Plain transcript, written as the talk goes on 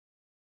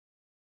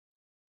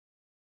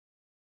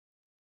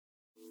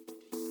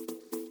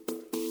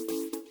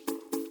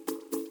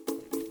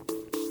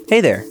Hey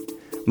there,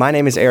 my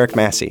name is Eric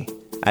Massey.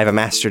 I have a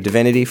Master of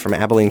Divinity from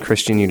Abilene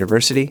Christian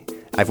University.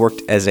 I've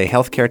worked as a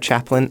healthcare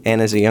chaplain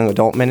and as a young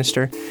adult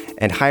minister,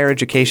 and higher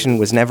education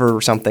was never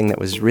something that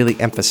was really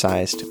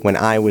emphasized when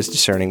I was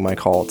discerning my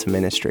call to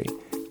ministry.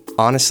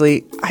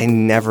 Honestly, I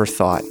never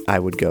thought I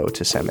would go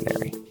to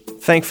seminary.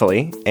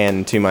 Thankfully,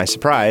 and to my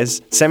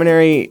surprise,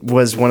 seminary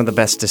was one of the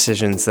best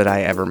decisions that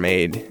I ever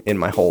made in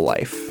my whole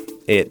life.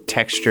 It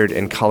textured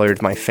and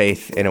colored my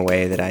faith in a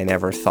way that I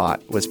never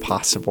thought was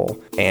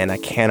possible, and I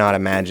cannot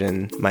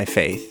imagine my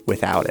faith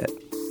without it.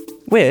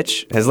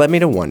 Which has led me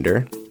to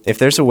wonder if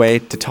there's a way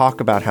to talk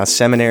about how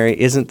seminary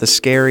isn't the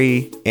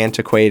scary,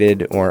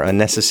 antiquated, or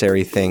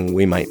unnecessary thing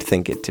we might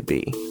think it to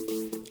be.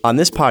 On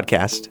this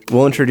podcast,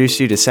 we'll introduce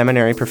you to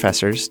seminary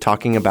professors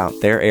talking about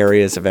their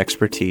areas of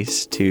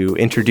expertise to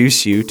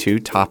introduce you to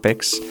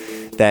topics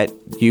that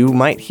you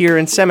might hear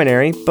in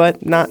seminary,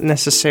 but not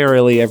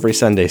necessarily every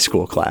Sunday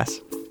school class.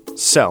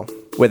 So,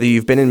 whether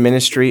you've been in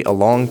ministry a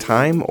long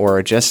time or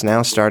are just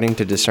now starting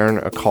to discern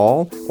a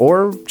call,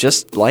 or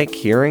just like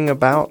hearing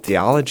about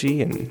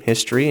theology and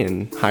history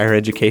and higher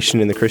education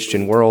in the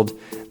Christian world,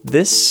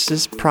 this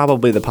is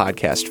probably the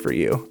podcast for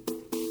you.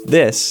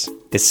 This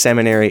is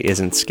Seminary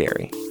Isn't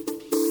Scary.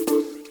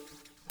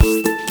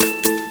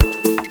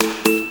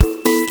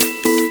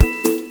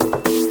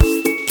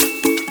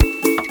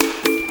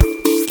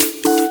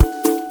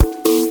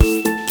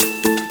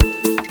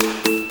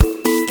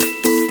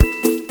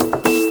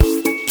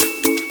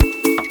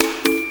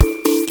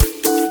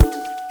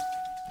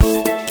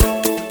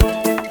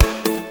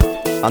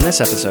 On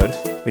this episode,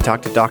 we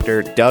talked to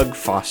Dr. Doug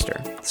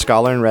Foster,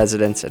 scholar in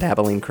residence at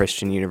Abilene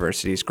Christian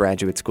University's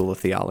Graduate School of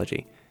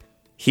Theology.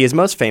 He is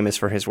most famous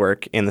for his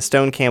work in the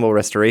Stone Campbell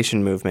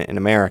Restoration movement in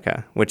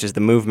America, which is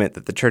the movement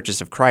that the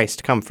Churches of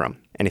Christ come from.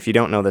 And if you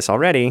don't know this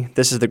already,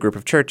 this is the group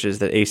of churches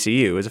that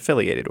ACU is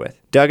affiliated with.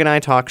 Doug and I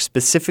talked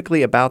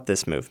specifically about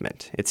this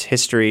movement, its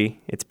history,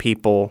 its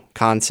people,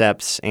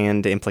 concepts,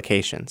 and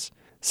implications.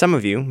 Some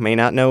of you may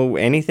not know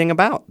anything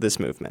about this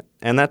movement,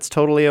 and that's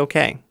totally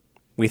okay.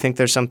 We think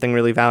there's something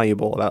really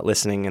valuable about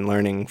listening and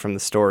learning from the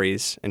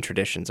stories and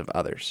traditions of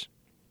others.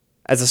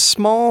 As a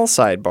small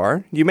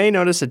sidebar, you may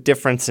notice a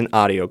difference in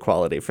audio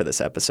quality for this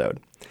episode.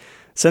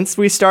 Since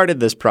we started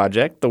this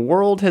project, the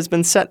world has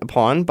been set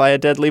upon by a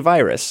deadly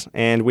virus,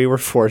 and we were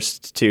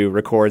forced to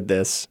record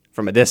this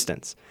from a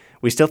distance.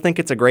 We still think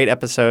it's a great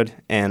episode,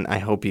 and I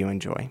hope you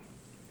enjoy.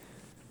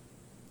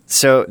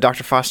 So,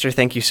 Dr. Foster,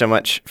 thank you so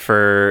much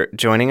for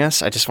joining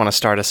us. I just want to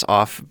start us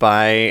off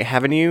by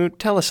having you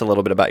tell us a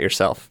little bit about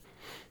yourself.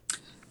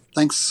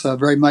 Thanks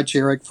very much,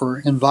 Eric, for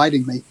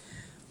inviting me.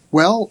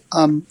 Well,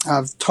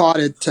 I've taught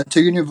at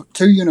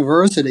two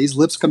universities,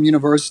 Lipscomb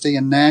University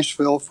in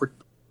Nashville for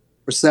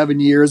 7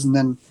 years, and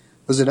then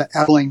was at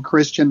Abilene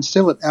Christian,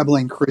 still at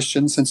Abilene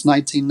Christian since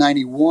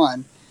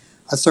 1991.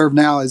 I serve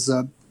now as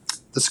a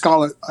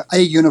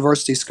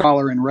university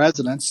scholar in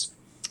residence.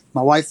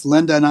 My wife,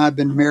 Linda, and I have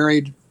been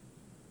married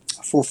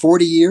for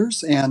 40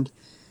 years and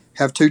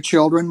have 2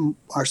 children.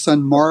 Our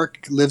son,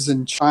 Mark, lives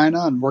in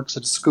China and works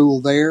at a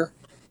school there.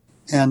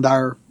 And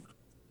our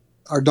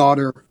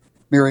daughter,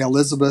 Mary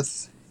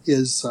Elizabeth,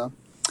 is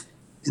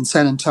in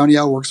San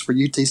Antonio, works for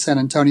UT San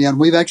Antonio. And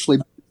we've actually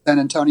been in San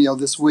Antonio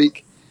this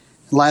week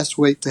and last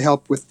week to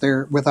help with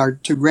our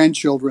 2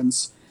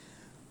 grandchildren's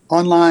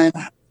online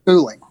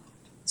schooling.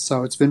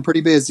 So it's been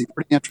pretty busy,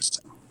 pretty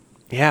interesting.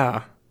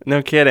 Yeah,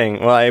 no kidding.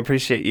 Well, I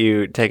appreciate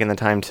you taking the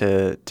time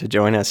to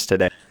join us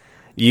today.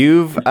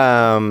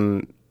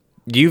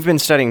 You've been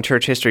studying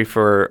church history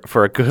for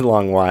a good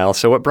long while.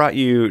 So what brought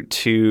you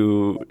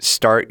to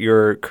start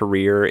your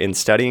career in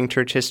studying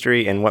church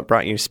history, and what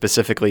brought you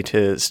specifically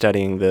to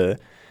studying the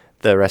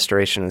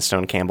Restoration and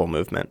Stone Campbell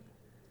movement?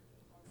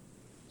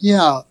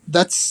 Yeah,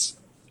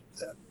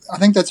 I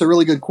think that's a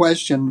really good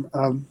question.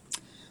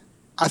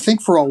 I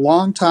think for a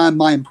long time,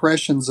 my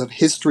impressions of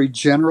history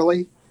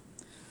generally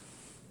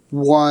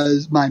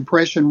was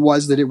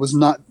that it was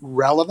not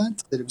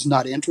relevant, that it was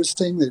not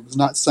interesting, that it was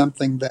not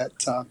something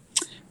that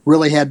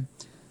really had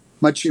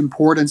much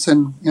importance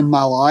in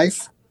my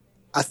life.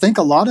 I think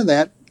a lot of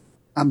that,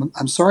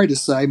 I'm sorry to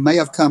say, may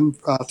have come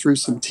through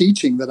some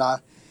teaching that I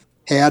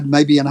had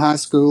maybe in high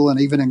school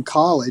and even in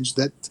college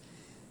that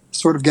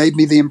sort of gave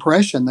me the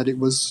impression that it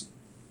was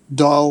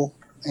dull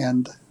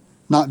and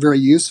not very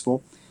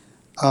useful.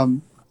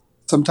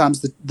 Sometimes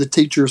the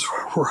teachers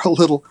were a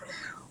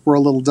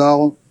little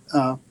dull.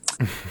 I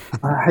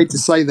hate to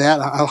say that.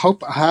 I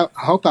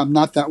hope I'm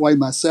not that way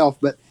myself,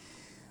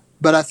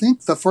 but I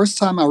think the first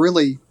time I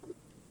really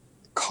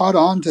caught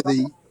on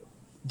to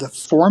the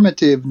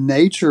formative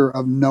nature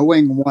of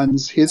knowing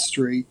one's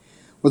history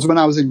was when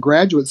I was in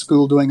graduate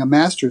school doing a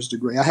master's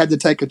degree. I had to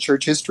take a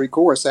church history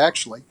course,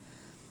 actually,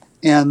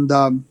 and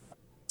I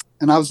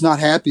was not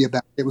happy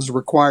about it. It was a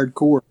required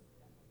course.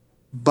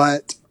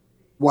 But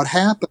what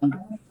happened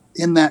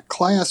in that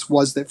class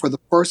was that for the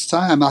first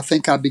time, I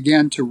think I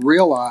began to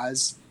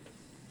realize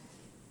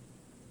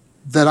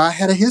that I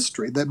had a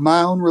history, that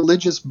my own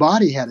religious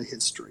body had a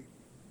history.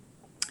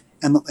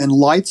 And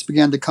lights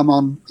began to come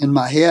on in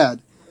my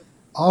head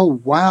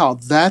Oh, wow.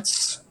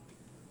 That's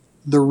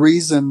the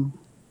reason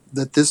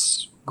that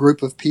this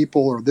group of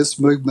people or this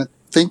movement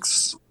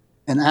thinks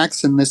and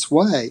acts in this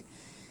way.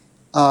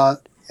 Uh,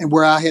 and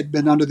where I had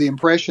been under the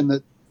impression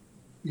that,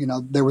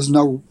 there was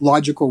no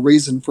logical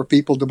reason for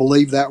people to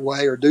believe that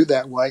way or do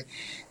that way.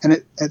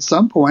 And at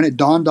some point, it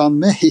dawned on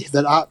me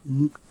that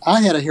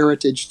I had a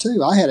heritage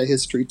too. I had a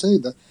history too.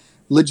 The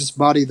religious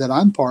body that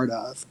I'm part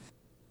of,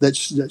 that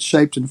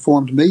shaped and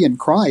formed me in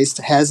Christ,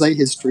 has a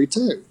history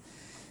too.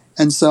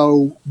 And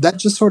so that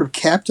just sort of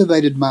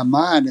captivated my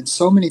mind, and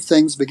so many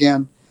things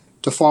began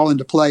to fall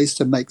into place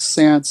to make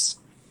sense.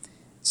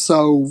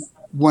 So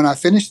when I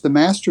finished the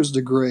master's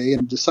degree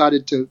and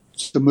decided to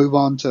move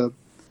on to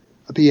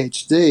a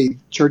PhD,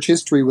 church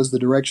history was the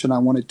direction I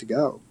wanted to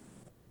go.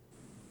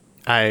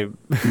 I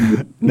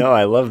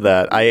love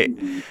that.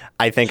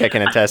 I think I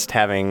can attest,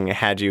 having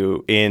had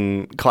you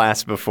in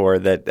class before,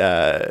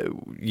 that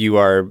you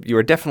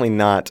are definitely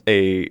not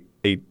a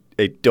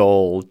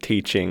dull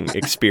teaching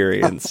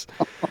experience.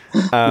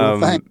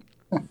 Well,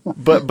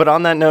 but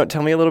on that note,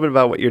 tell me a little bit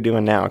about what you're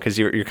doing now, because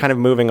you're kind of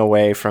moving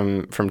away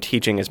from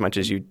teaching as much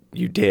as you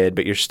did,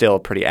 but you're still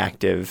pretty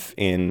active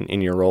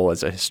in your role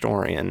as a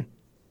historian.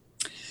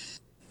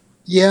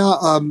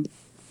 Yeah,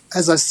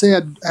 as I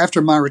said,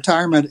 after my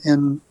retirement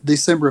in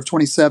December of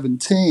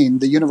 2017,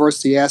 the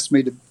university asked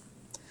me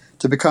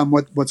to become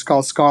what's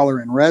called scholar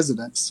in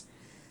residence.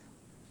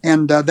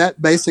 And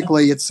that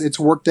basically, it's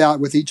worked out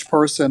with each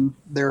person.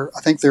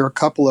 I think there are a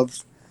couple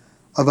of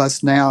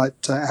us now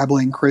at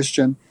Abilene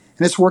Christian,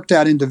 and it's worked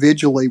out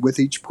individually with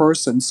each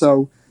person.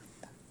 So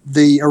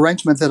the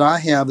arrangement that I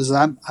have is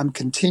I'm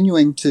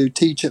continuing to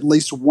teach at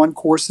least one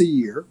course a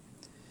year,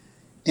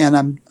 and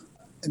I'm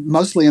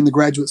mostly in the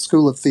Graduate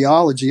School of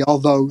Theology,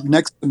 although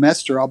next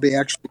semester I'll be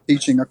actually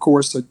teaching a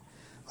course,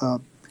 a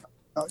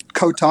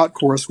co-taught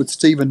course with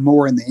Stephen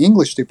Moore in the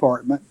English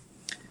department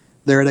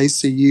there at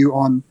ACU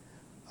on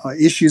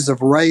issues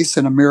of race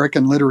in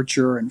American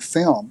literature and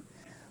film.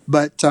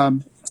 But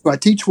so I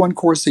teach one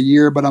course a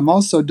year, but I'm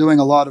also doing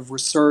a lot of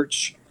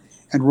research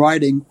and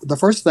writing. The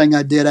first thing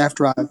I did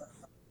after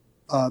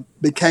I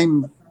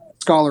became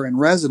scholar in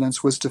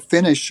residence was to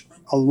finish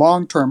a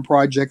long-term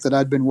project that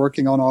I'd been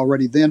working on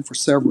already then for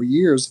several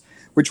years,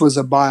 which was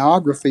a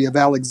biography of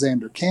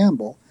Alexander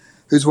Campbell,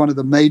 who's one of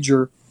the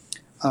major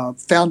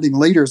founding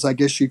leaders, I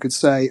guess you could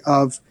say,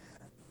 of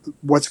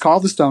what's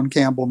called the Stone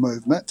Campbell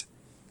movement,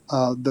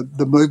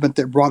 the movement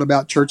that brought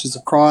about Churches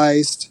of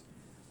Christ,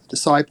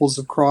 Disciples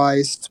of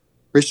Christ,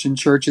 Christian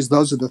churches.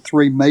 Those are the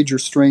three major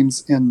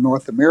streams in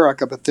North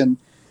America, but then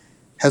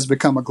has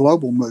become a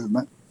global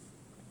movement.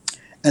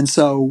 And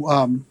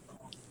so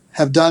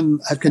have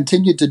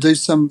continued to do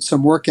some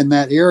work in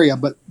that area.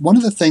 But one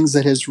of the things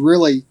that has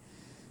really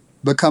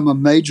become a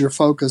major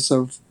focus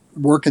of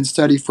work and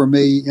study for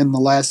me in the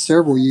last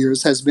several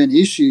years has been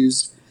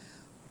issues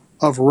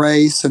of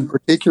race, and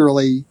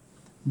particularly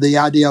the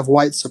idea of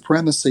white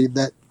supremacy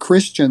that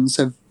Christians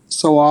have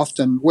so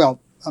often,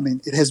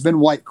 it has been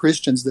white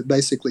Christians that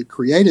basically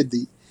created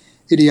the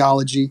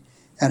ideology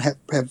and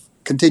have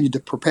continued to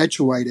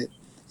perpetuate it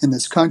in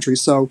this country.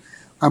 So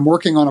I'm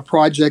working on a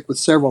project with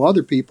several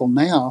other people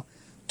now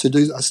to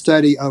do a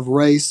study of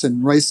race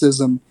and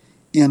racism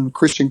in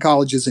Christian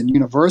colleges and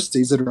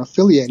universities that are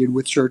affiliated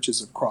with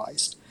Churches of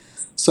Christ.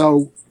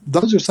 So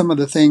those are some of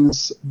the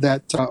things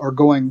that are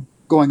going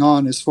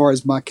on as far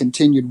as my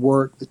continued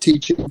work, the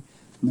teaching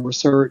and the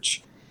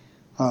research.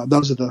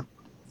 Those are the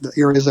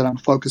areas that I'm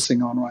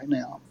focusing on right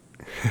now.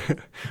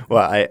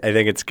 Well, I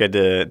think it's good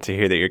to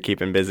hear that you're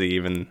keeping busy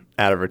even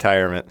out of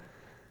retirement.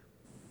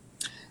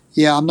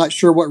 Yeah, I'm not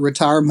sure what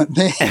retirement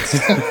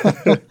means.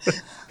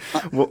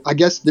 Well, I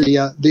guess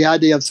the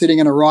idea of sitting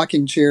in a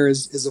rocking chair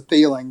is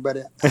appealing, but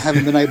I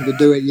haven't been able to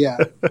do it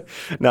yet.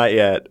 Not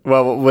yet.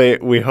 Well,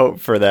 we hope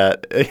for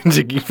that,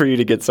 for you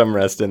to get some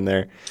rest in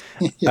there.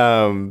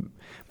 Yeah.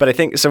 But I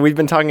think, so we've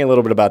been talking a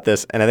little bit about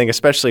this, and I think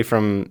especially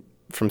from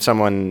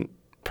someone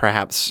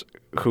perhaps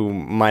who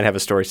might have a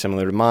story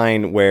similar to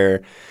mine,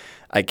 where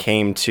I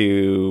came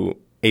to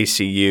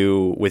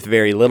ACU with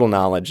very little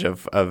knowledge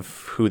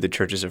of who the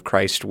Churches of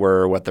Christ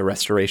were, what the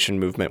Restoration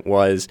movement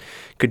was.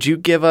 Could you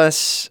give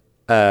us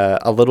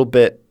a little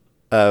bit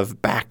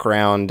of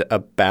background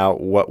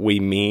about what we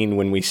mean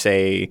when we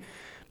say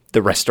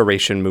the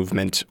Restoration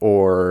movement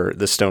or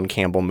the Stone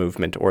Campbell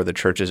movement or the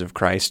Churches of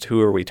Christ? Who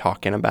are we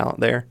talking about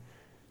there?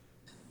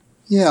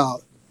 Yeah,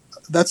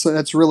 that's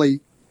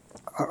really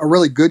a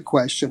really good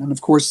question. And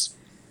of course,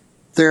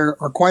 there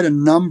are quite a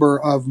number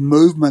of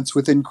movements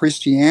within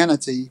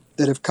Christianity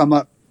that have come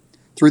up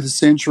through the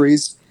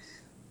centuries.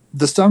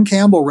 The Stone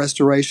Campbell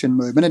Restoration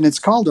movement, and it's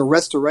called a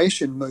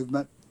Restoration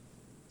movement,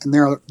 and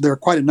there are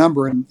quite a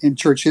number in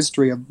church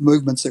history of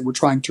movements that were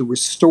trying to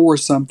restore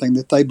something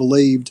that they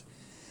believed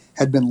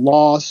had been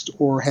lost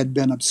or had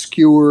been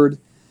obscured,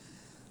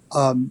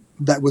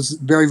 that was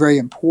very, very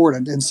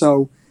important. And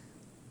so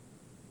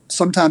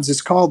sometimes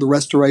it's called the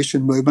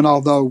Restoration movement,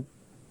 although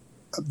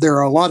there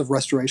are a lot of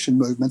restoration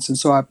movements. And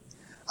so I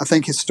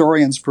think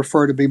historians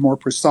prefer to be more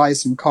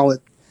precise and call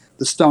it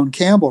the Stone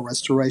Campbell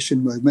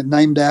Restoration Movement,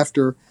 named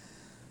after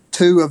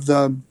two of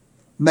the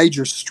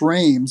major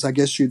streams, I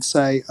guess you'd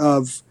say,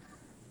 of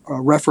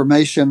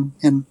Reformation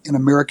in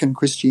American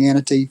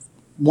Christianity,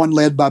 one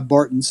led by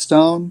Barton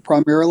Stone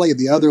primarily,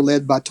 the other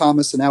led by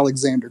Thomas and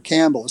Alexander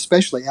Campbell.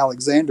 Especially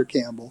Alexander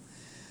Campbell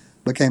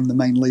became the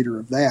main leader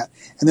of that.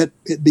 And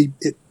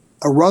it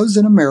arose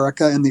in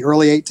America in the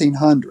early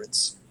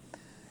 1800s.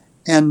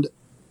 And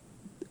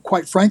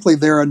quite frankly,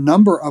 there are a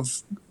number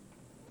of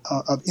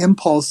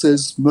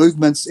impulses,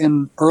 movements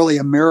in early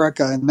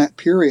America in that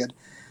period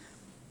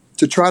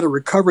to try to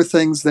recover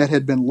things that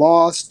had been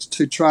lost,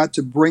 to try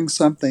to bring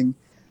something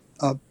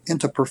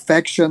into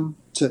perfection,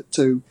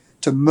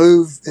 to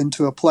move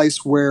into a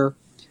place where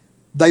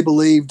they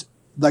believed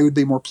they would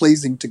be more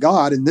pleasing to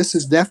God. And this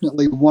is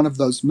definitely one of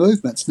those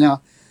movements.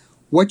 Now,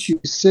 what you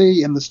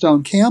see in the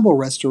Stone Campbell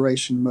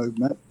Restoration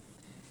Movement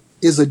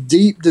is a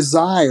deep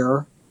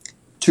desire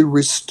to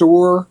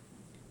restore,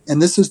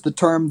 and this is the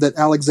term that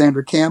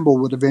Alexander Campbell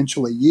would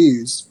eventually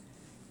use,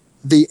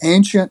 the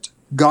ancient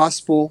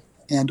gospel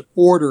and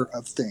order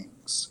of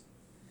things.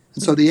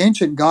 And so the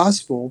ancient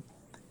gospel,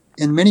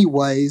 in many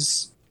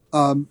ways,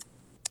 I've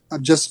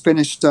just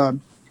finished a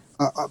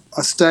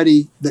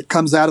study that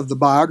comes out of the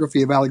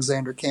biography of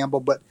Alexander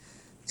Campbell, but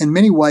in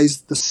many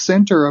ways, the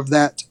center of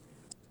that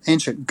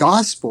ancient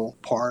gospel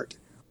part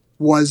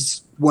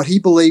was what he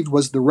believed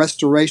was the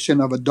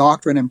restoration of a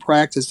doctrine and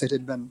practice that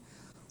had been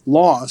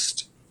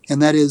lost, and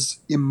that is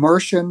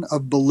immersion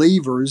of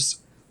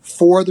believers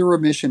for the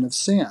remission of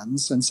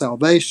sins and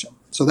salvation.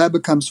 So that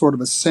becomes sort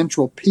of a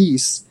central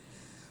piece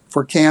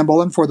for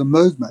Campbell and for the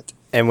movement.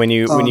 And when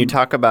you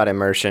talk about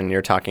immersion,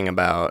 you're talking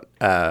about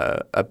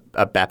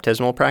a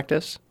baptismal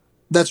practice?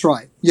 That's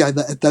right. Yeah,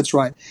 that's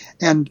right.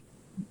 And,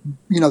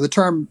 the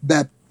term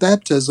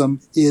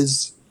baptism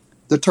is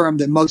the term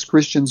that most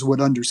Christians would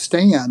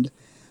understand,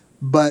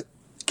 but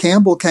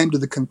Campbell came to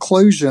the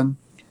conclusion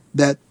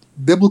that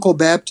biblical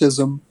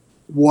baptism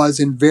was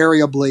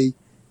invariably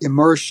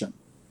immersion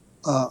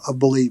of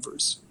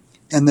believers,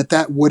 and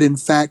that would in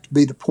fact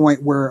be the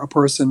point where a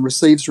person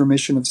receives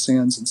remission of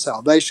sins and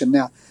salvation.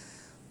 Now,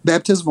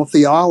 baptismal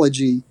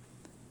theology,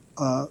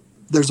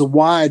 there's a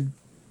wide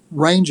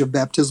range of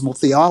baptismal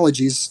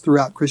theologies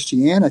throughout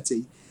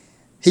Christianity.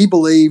 He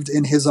believed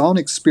in his own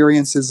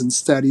experiences and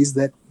studies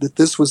that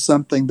this was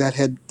something that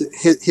had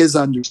his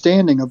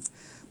understanding of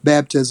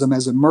baptism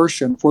as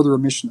immersion for the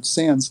remission of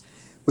sins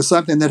was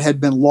something that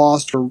had been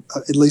lost or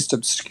at least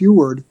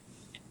obscured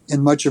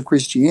in much of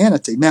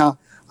Christianity. Now,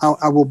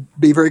 I will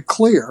be very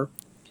clear.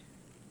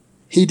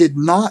 He did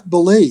not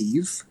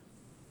believe,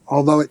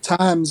 although at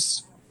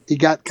times he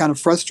got kind of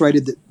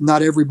frustrated that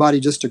not everybody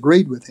just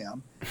agreed with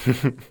him.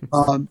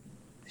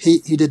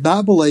 He did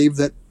not believe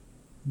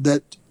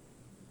that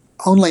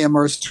only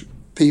immersed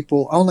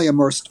people, only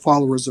immersed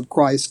followers of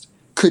Christ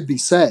could be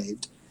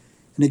saved.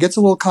 And it gets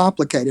a little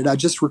complicated. I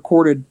just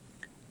recorded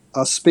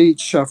a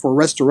speech for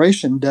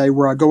Restoration Day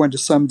where I go into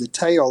some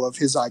detail of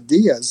his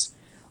ideas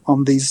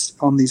on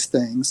these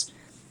things.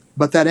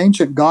 But that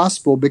ancient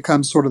gospel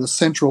becomes sort of the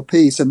central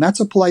piece, and that's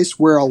a place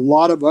where a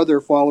lot of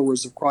other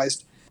followers of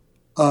Christ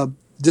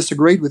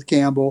disagreed with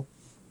Campbell,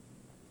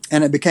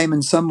 and it became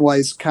in some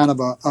ways kind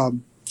of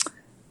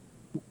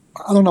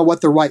I don't know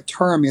what the right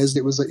term is.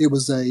 It was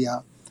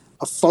a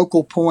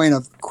focal point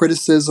of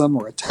criticism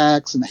or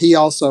attacks, and he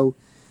also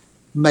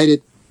made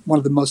it one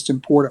of the most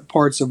important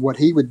parts of what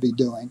he would be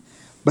doing.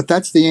 But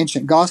that's the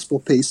ancient gospel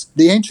piece.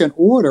 The ancient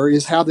order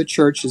is how the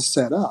church is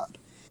set up,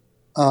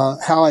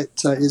 how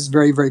it is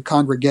very, very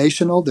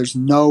congregational. There's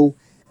no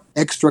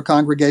extra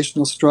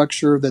congregational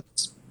structure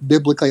that's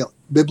biblically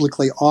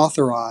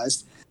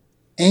authorized,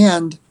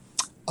 and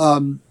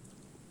the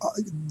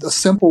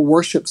simple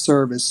worship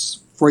service.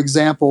 For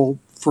example,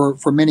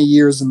 for many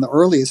years in the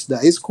earliest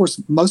days, of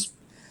course, most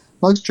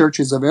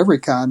churches of every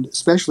kind,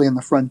 especially in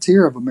the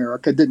frontier of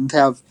America, didn't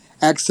have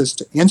access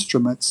to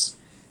instruments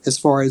as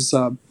far as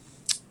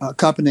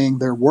accompanying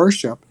their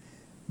worship.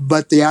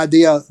 But the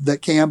idea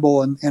that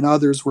Campbell and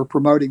others were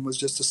promoting was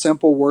just a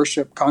simple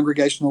worship,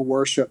 congregational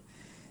worship,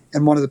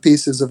 and one of the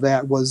pieces of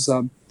that was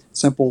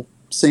simple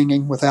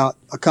singing without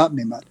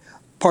accompaniment.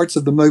 Parts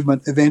of the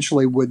movement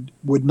eventually would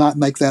not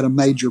make that a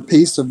major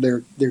piece of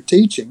their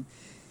teaching,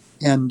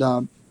 and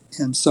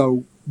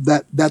so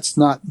that's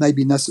not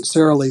maybe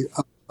necessarily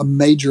a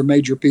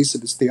major piece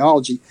of his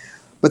theology.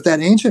 But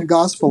that ancient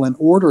gospel and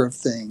order of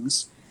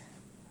things,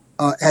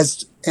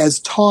 as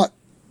taught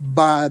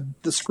by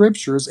the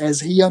scriptures,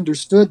 as he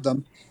understood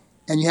them,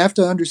 and you have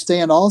to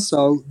understand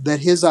also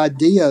that his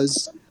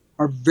ideas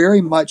are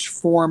very much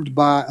formed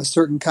by a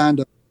certain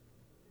kind of,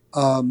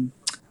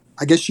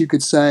 I guess you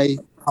could say,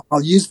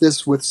 I'll use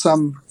this with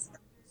some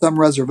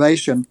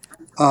reservation,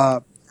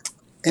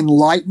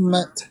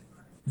 enlightenment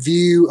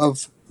view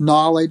of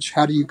knowledge.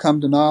 How do you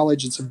come to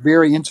knowledge? It's a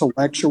very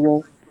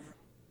intellectual.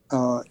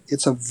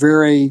 It's a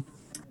very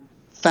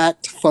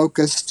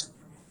fact-focused,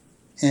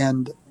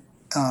 and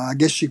I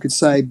guess you could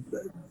say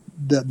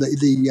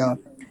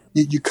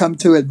you come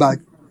to it by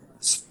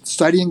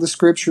studying the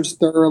scriptures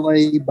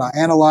thoroughly, by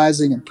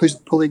analyzing and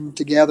pulling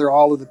together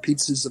all of the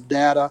pieces of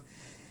data,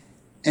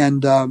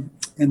 and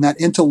that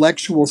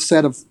intellectual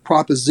set of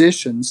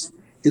propositions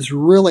is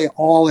really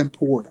all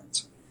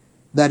important.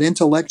 That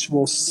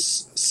intellectual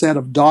set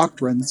of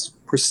doctrines,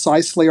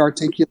 precisely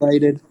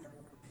articulated,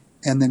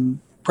 and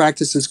then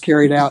practices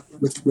carried out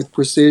with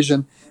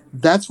precision,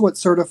 that's what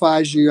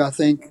certifies you, I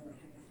think,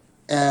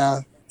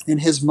 in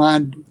his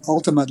mind,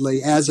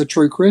 ultimately, as a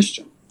true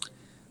Christian,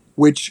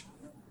 which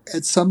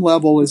at some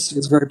level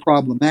is very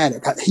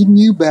problematic. He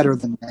knew better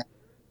than that.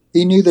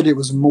 He knew that it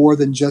was more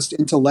than just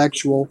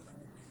intellectual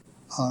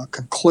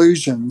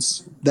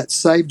conclusions that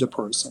saved a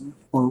person,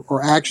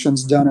 or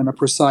actions done in a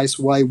precise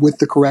way with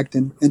the correct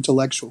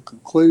intellectual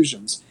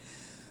conclusions.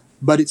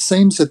 But it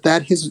seems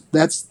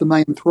that's the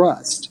main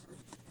thrust.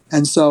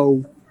 And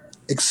so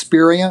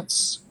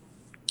experience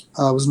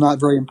was not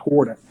very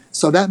important.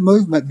 So that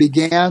movement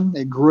began,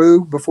 it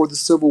grew before the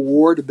Civil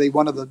War to be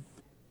one of the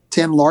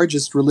 10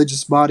 largest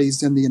religious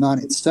bodies in the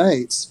United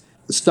States.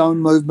 The Stone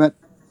movement,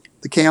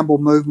 the Campbell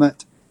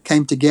movement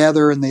came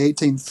together in the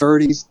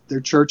 1830s. Their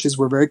churches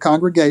were very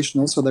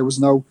congregational, so there was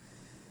no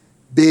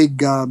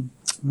big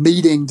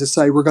meeting to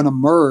say we're going to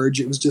merge.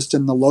 It was just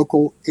in the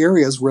local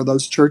areas where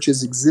those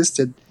churches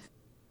existed.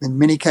 In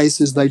many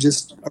cases, they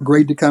just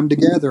agreed to come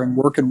together and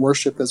work and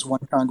worship as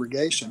one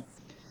congregation.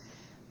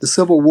 The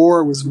Civil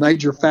War was a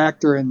major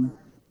factor in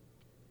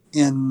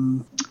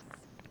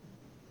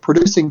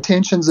producing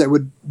tensions that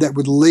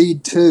would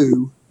lead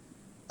to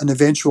an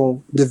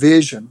eventual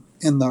division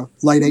in the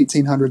late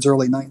 1800s,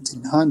 early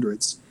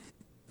 1900s.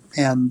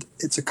 And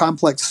it's a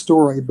complex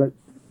story, but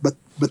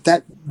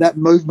that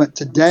movement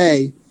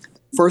today,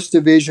 First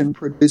Division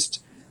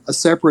produced a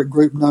separate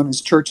group known as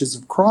Churches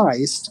of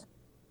Christ,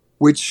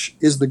 which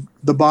is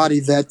the body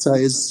that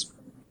is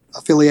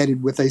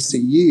affiliated with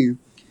ACU.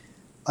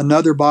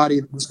 Another body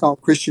that was called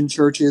Christian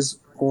Churches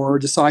or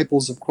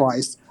Disciples of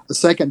Christ. A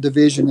second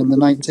division in the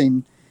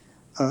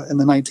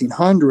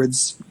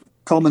 1900s,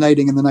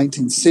 culminating in the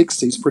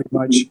 1960s, pretty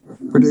much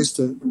produced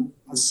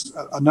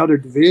another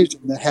division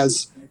that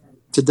has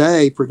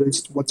today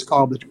produced what's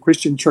called the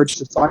Christian Church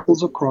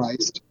Disciples of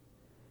Christ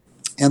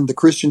and the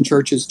Christian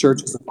Churches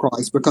of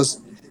Christ, because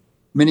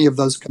many of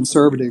those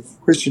conservative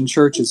Christian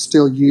churches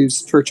still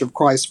use Church of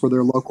Christ for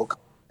their local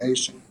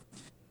congregation.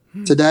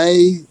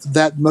 Today,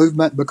 that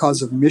movement,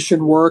 because of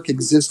mission work,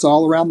 exists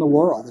all around the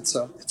world. It's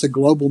a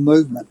global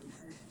movement.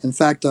 In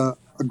fact, a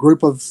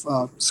group of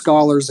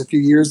scholars a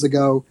few years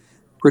ago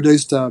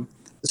produced the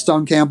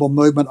Stone Campbell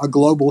Movement, A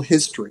Global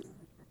History,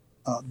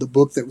 the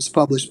book that was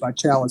published by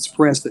Chalice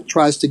Press that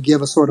tries to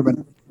give a sort of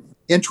an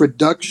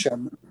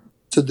introduction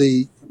to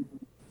the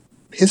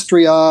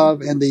history of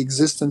and the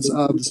existence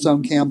of the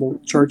Stone Campbell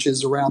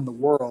churches around the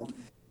world,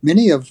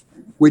 many of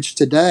which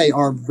today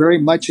are very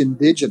much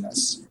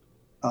indigenous.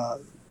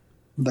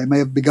 They may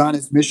have begun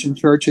as mission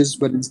churches,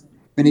 but in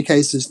many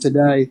cases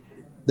today,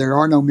 there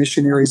are no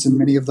missionaries in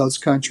many of those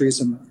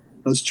countries, and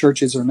those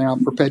churches are now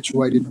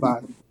perpetuated by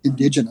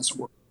indigenous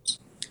workers.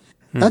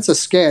 That's a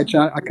sketch.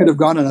 I could have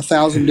gone in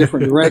 1,000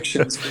 different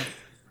directions.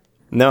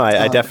 No,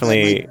 I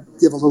definitely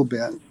give a little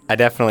bit. I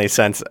definitely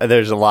sense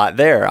there's a lot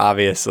there,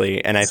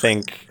 obviously, and I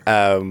think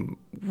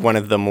one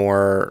of the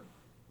more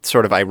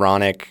sort of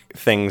ironic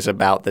things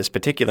about this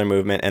particular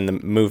movement and the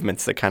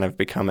movements that kind of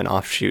become an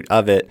offshoot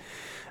of it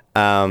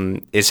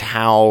is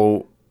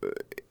how,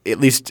 at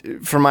least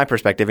from my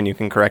perspective, and you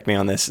can correct me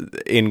on this,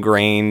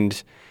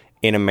 ingrained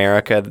in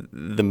America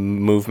the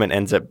movement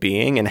ends up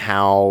being, and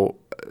how,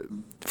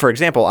 for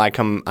example, I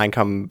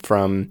come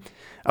from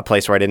a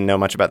place where I didn't know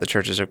much about the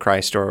Churches of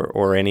Christ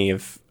or any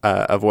of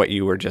what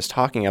you were just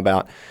talking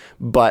about,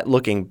 but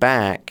looking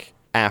back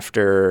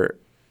after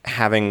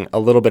having a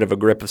little bit of a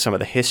grip of some of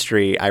the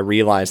history, I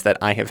realized that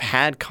I have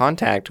had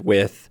contact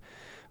with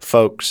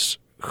folks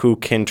who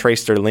can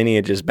trace their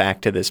lineages back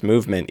to this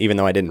movement, even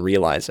though I didn't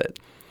realize it.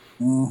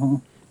 Mm-hmm.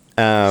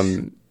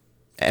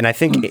 And I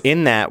think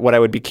in that, what I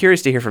would be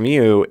curious to hear from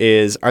you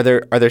is, are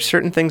there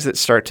certain things that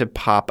start to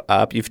pop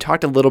up? You've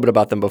talked a little bit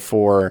about them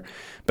before,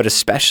 but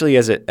especially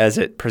as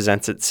it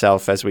presents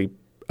itself as we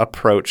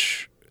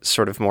approach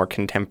sort of more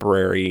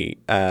contemporary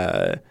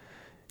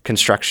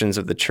constructions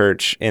of the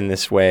church in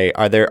this way,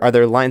 are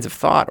there lines of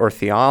thought or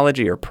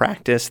theology or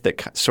practice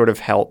that sort of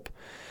help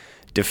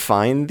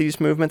define these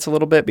movements a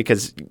little bit?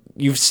 Because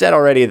you've said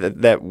already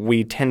that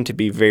we tend to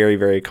be very,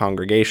 very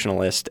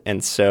congregationalist,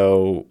 and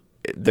so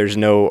there's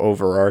no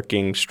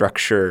overarching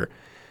structure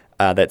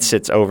that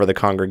sits over the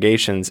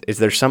congregations. Is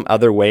there some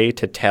other way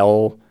to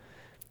tell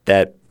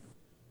that,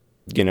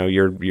 you know,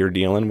 you're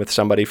dealing with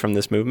somebody from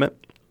this movement?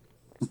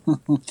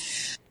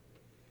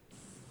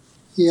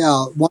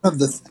 Yeah, one of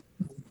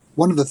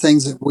the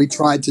things that we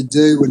tried to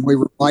do when we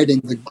were writing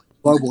the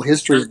global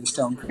history of the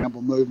Stone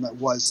Campbell movement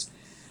was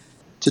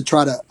to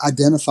try to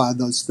identify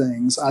those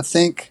things. I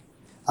think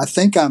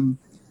I'm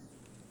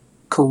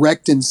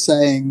correct in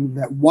saying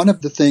that one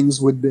of the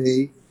things would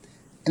be,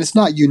 and it's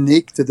not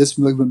unique to this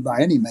movement by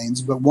any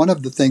means, but one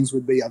of the things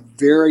would be a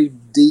very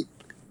deep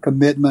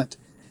commitment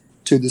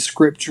to the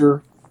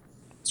Scripture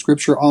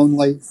Scripture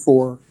only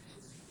for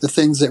the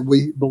things that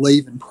we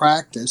believe and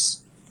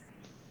practice.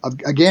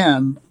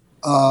 Again,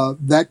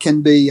 that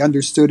can be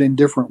understood in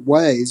different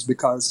ways,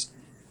 because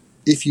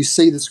if you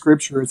see the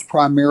Scripture as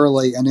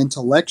primarily an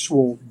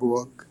intellectual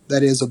book,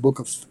 that is, a book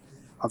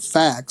of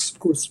facts, of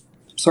course,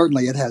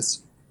 certainly it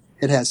has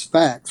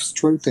facts,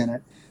 truth in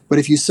it. But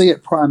if you see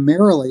it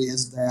primarily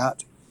as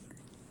that,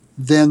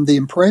 then the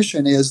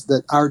impression is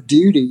that our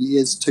duty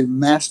is to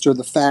master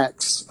the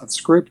facts of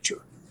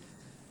Scripture.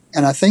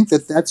 And I think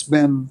that that's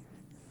been,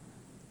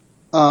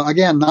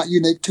 again, not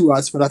unique to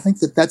us, but I think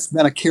that that's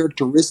been a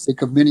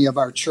characteristic of many of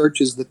our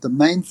churches, that the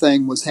main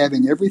thing was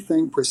having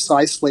everything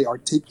precisely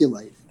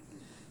articulated.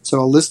 So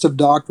a list of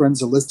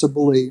doctrines, a list of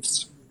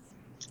beliefs,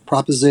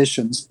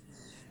 propositions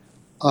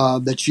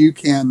that you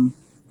can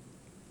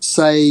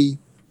say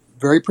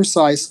very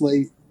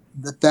precisely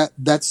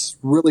that's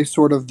really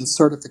sort of the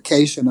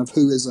certification of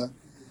who is a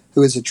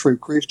true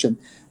Christian.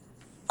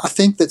 I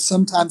think that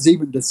sometimes,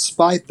 even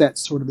despite that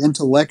sort of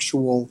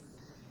intellectual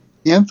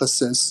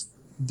emphasis,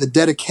 the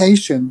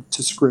dedication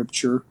to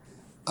Scripture,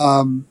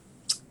 for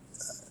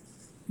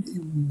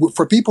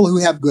people who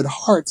have good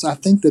hearts, I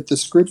think that the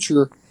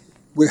Scripture,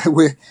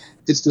 where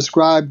it's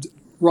described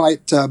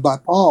right by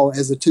Paul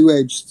as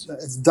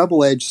as a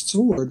double-edged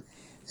sword,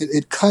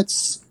 it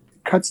cuts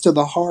to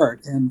the heart,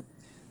 and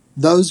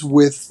those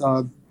with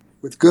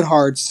good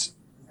hearts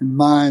and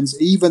minds,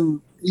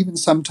 even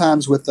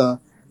sometimes with the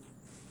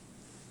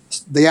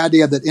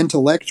idea that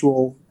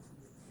intellectual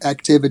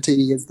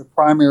activity is the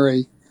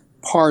primary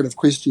part of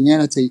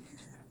Christianity,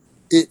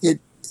 it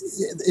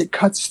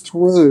cuts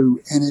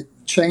through, and it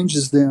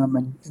changes them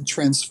and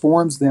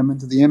transforms them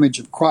into the image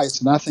of Christ.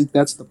 And I think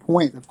that's the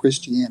point of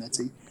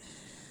Christianity.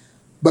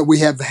 But we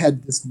have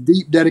had this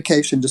deep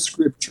dedication to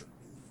Scripture.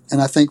 And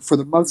I think for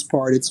the most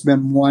part, it's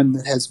been one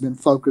that has been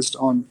focused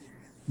on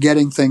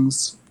getting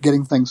things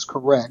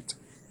correct.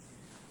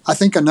 I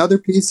think another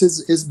piece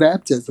is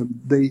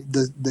baptism,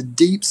 the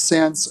deep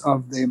sense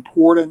of the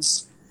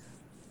importance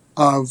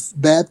of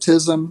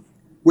baptism,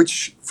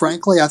 which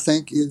frankly I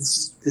think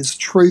is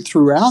true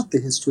throughout the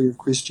history of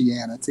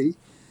Christianity.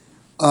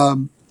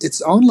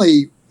 It's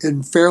only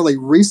in fairly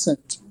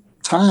recent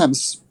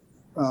times,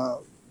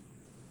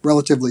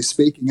 relatively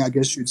speaking, I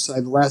guess you'd say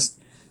the last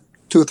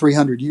 200 or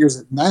 300 years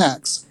at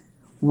max,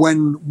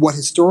 when what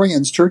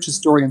church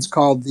historians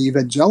called the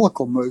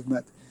evangelical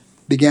movement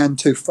began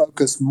to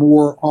focus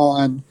more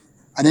on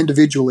an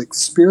individual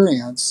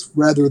experience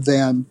rather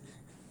than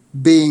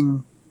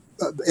being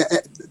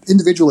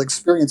individual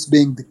experience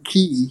being the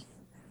key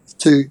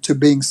to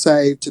being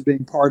saved, to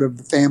being part of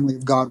the family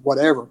of God,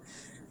 whatever,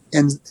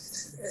 and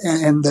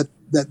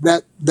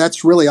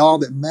that's really all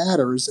that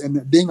matters, and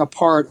that being a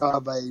part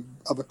of a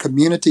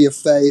community of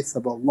faith,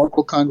 of a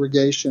local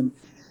congregation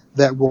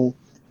that will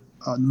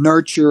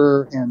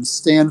nurture and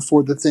stand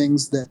for the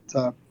things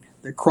that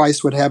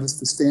Christ would have us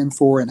to stand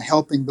for, and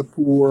helping the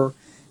poor,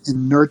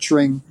 and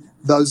nurturing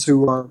those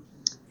who are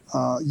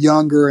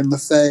younger in the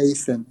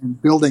faith,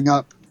 and building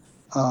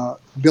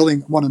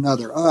one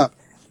another up.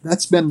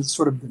 That's been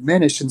sort of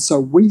diminished, and so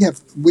we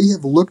have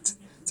looked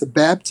to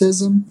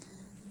baptism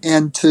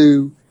and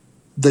to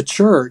the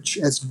church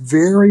as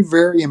very,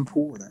 very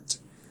important.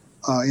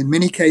 In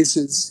many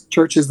cases,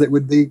 churches that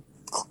would be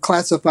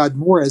classified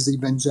more as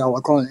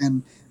evangelical,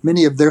 and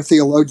many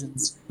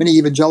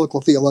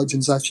evangelical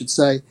theologians, I should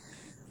say,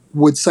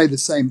 would say the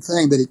same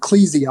thing, that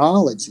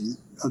ecclesiology,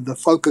 the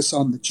focus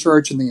on the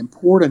church and the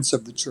importance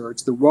of the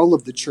church, the role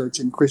of the church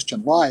in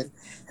Christian life,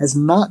 has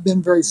not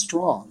been very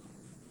strong.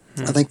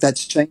 I think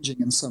that's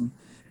changing in some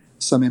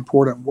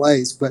important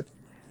ways. But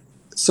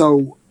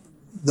so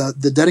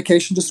the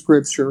dedication to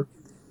Scripture,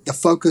 the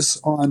focus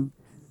on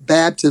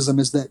baptism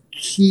is that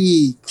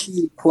key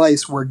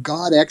place where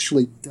God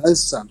actually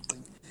does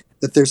something,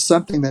 that there's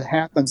something that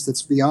happens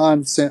that's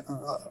beyond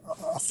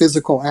a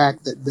physical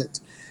act, that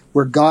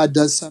where God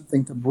does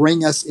something to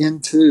bring us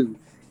into,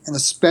 in a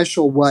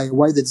special way, a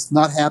way that's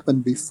not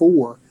happened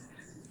before,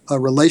 a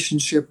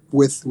relationship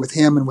with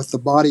Him and with the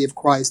body of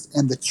Christ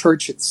and the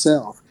church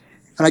itself.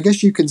 And I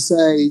guess you can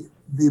say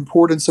the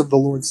importance of the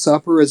Lord's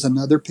Supper is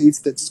another piece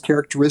that's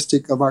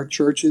characteristic of our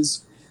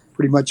churches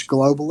pretty much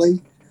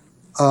globally.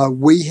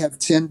 We have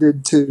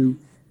tended to,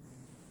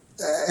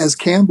 as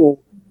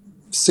Campbell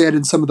said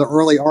in some of the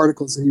early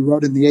articles that he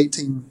wrote in the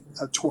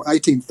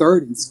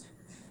 1830s,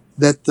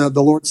 that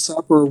the Lord's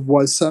Supper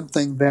was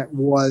something that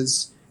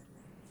was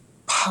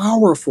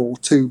powerful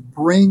to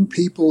bring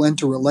people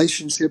into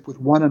relationship with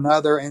one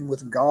another and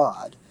with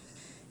God,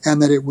 and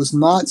that it was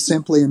not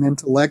simply an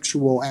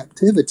intellectual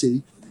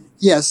activity.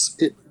 Yes,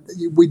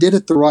 we did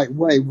it the right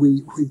way.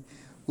 We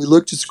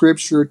looked to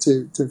Scripture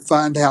to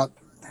find out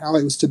how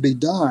it was to be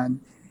done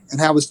and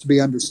how it was to be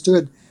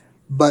understood.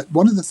 But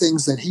one of the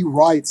things that he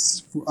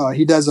writes,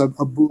 he does a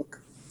book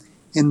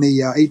in the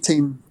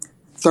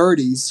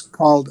 1830s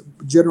called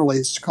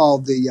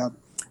the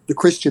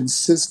Christian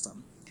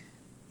System.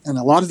 And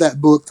a lot of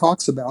that book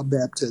talks about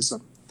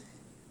baptism.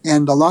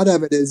 And a lot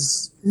of it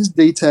is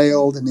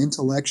detailed and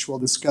intellectual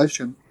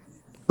discussion.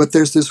 But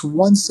there's this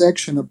one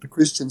section of the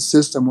Christian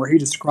system where he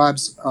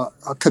describes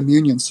a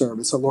communion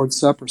service, a Lord's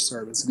Supper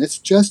service, and it's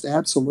just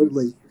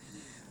absolutely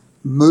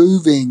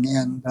moving,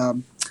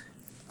 and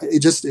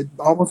it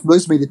almost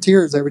moves me to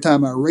tears every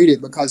time I read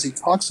it, because he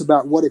talks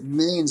about what it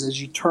means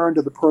as you turn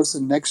to the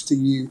person next to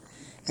you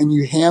and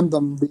you hand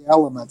them the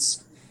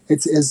elements.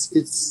 It's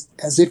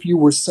as if you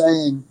were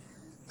saying,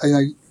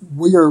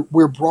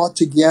 we're brought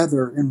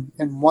together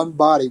in one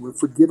body. We're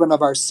forgiven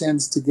of our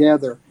sins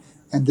together,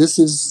 and this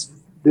is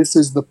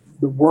the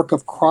work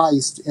of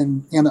Christ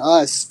in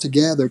us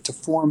together to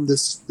form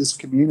this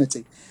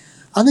community.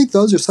 I think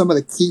those are some of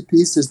the key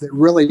pieces that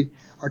really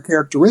are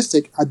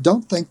characteristic. I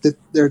don't think that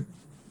they're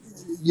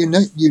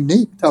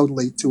unique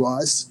totally to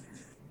us,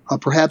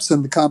 perhaps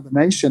in the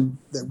combination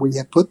that we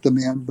have put them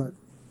in, but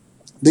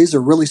these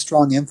are really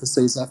strong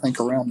emphases, I think,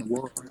 around the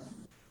world.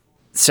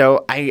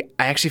 So I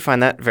actually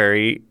find that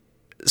very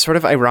sort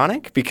of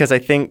ironic, because I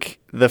think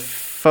the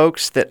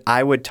folks that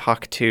I would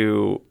talk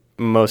to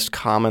most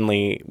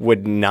commonly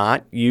would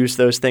not use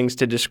those things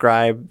to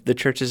describe the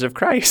churches of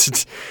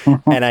Christ.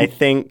 And I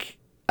think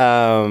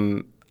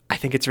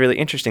it's really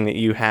interesting that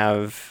you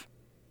have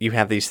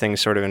these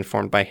things sort of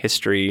informed by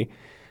history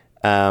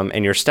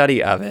and your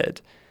study of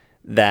it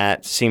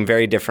that seem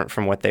very different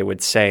from what they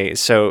would say.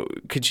 So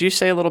could you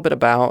say a little bit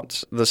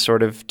about the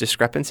sort of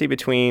discrepancy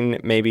between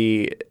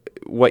maybe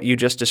what you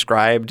just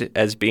described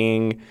as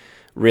being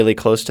really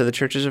close to the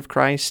churches of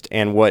Christ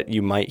and what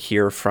you might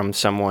hear from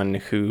someone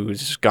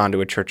who's gone to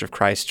a Church of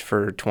Christ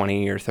for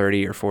 20 or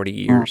 30 or 40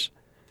 years?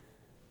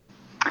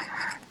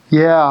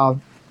 Yeah,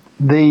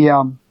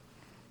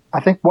 I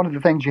think one of the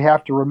things you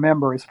have to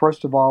remember is,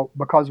 first of all,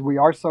 because we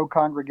are so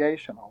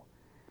congregational,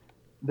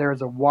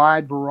 there's a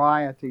wide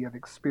variety of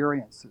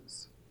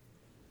experiences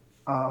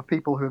of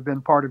people who have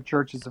been part of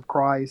Churches of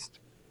Christ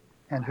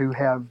and who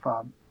have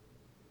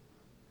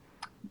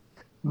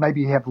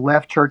maybe have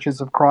left Churches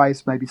of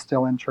Christ, maybe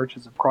still in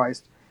Churches of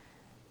Christ.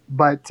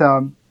 But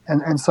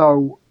and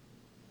so,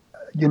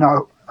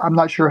 I'm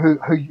not sure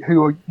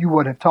who you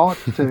would have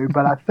talked to,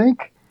 but I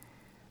think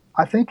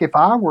if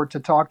I were to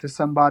talk to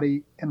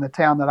somebody in the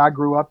town that I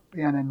grew up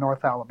in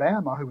North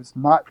Alabama who was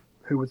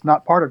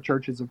not part of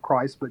Churches of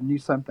Christ but knew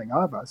something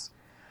of us,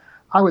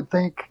 I would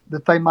think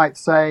that they might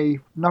say,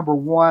 number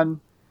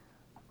one,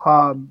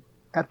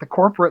 at the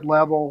corporate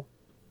level,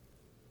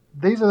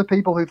 these are the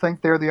people who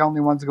think they're the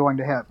only ones going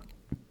to heaven.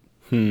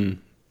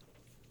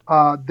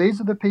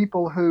 These are the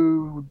people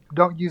who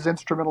don't use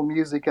instrumental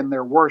music in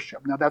their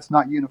worship. Now, that's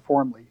not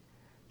uniformly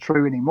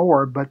true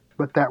anymore, but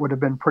that would have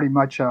been pretty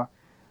much a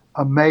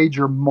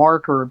major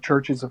marker of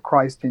Churches of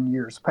Christ in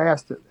years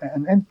past.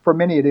 And for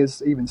many, it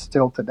is even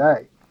still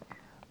today,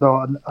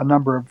 though a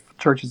number of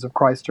Churches of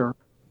Christ are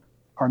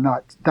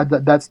not.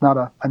 That's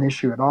not an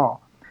issue at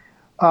all.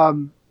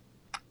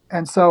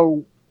 And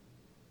so,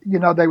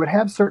 they would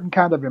have certain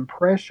kind of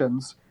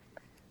impressions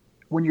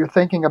when you're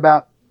thinking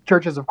about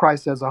Churches of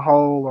Christ as a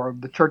whole, or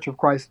the Church of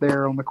Christ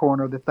there on the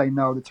corner that they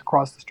know that's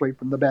across the street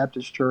from the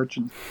Baptist church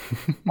and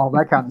all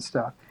that kind of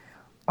stuff.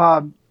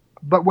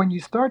 But when you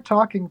start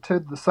talking to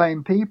the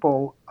same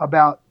people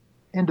about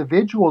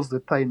individuals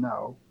that they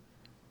know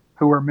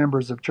who are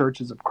members of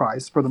Churches of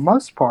Christ, for the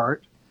most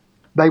part,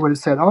 they would have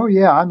said, "Oh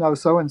yeah, I know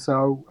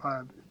so-and-so.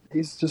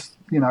 He's just,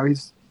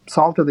 he's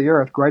salt of the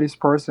earth, greatest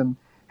person,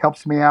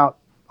 helps me out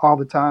all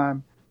the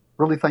time,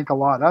 really think a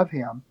lot of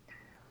him."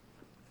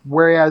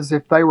 Whereas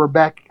if they were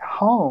back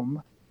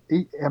home,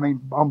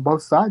 on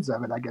both sides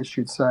of it, I guess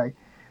you'd say,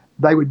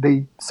 they would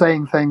be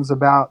saying things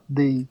about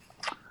the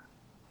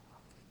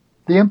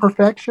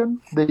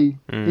imperfection,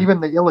 even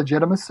the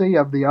illegitimacy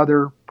of the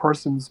other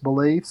person's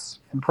beliefs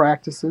and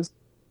practices.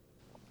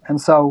 And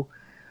so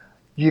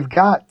you've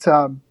got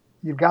a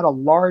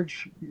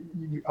large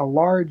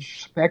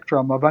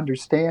spectrum of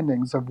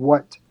understandings of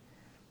what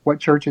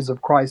Churches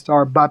of Christ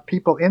are by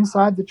people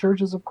inside the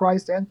Churches of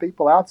Christ and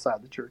people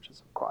outside the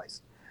Churches of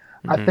Christ.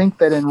 Mm-hmm. I think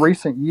that in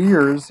recent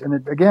years, and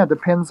it again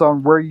depends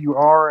on where you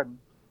are and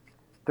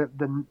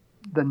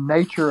the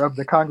nature of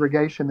the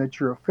congregation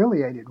that you're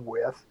affiliated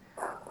with,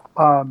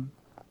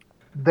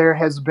 there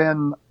has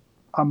been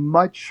a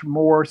much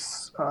more,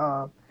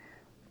 I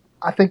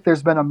think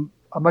there's been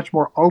a much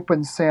more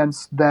open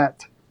sense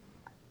that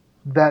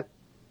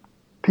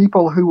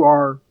people who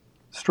are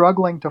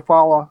struggling to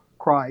follow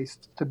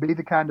Christ, to be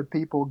the kind of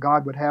people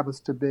God would have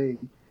us to be,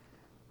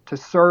 to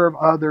serve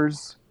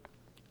others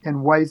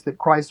in ways that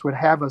Christ would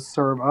have us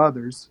serve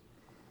others,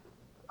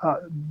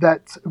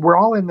 that we're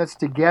all in this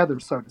together,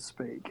 so to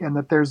speak, and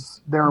that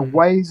there are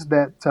ways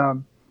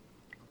that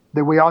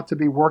we ought to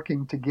be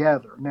working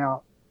together.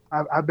 Now,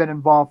 I've been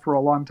involved for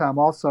a long time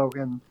also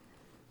in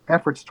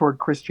efforts toward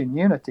Christian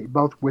unity,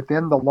 both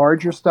within the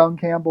larger Stone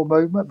Campbell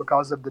movement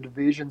because of the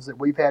divisions that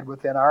we've had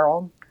within our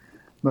own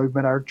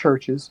movement, our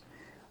churches,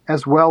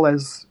 as well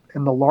as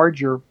in the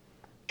larger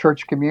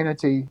church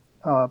community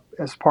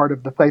as part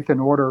of the Faith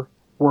and Order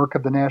work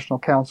of the National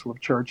Council of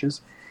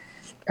Churches.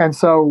 And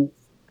so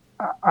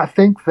I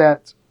think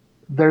that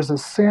there's a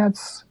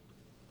sense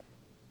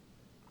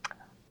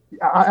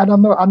I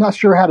don't know. I'm not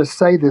sure how to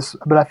say this,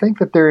 but I think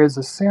that there is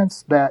a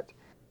sense that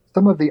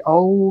some of the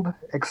old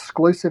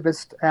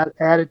exclusivist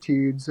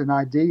attitudes and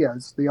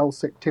ideas, the old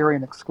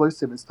sectarian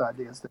exclusivist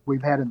ideas that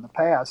we've had in the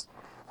past,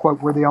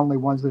 quote, we're the only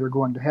ones that are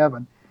going to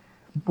heaven,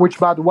 which,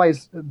 by the way,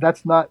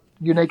 that's not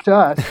unique to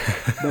us.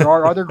 There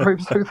are other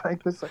groups who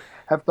think this,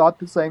 have thought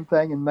the same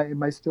thing, and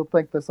may still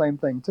think the same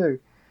thing too.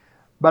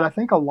 But I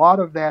think a lot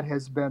of that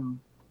has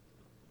been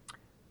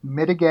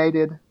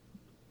mitigated,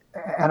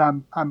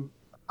 and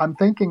I'm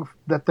thinking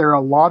that there are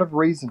a lot of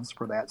reasons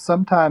for that.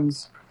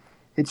 Sometimes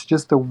it's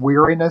just a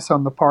weariness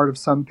on the part of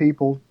some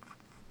people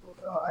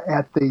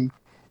at the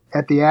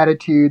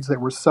attitudes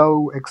that were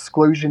so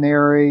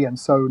exclusionary and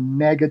so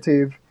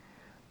negative.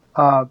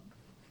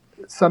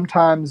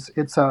 Sometimes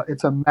it's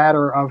a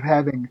matter of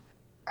having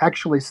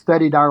actually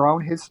studied our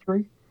own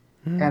history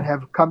and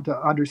have come to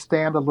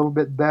understand a little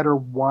bit better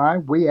why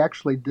we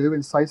actually do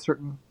and say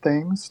certain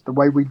things the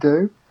way we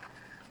do.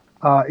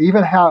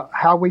 Even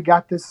how we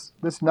got this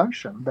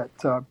notion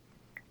that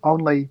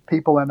only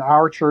people in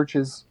our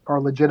churches are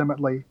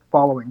legitimately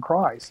following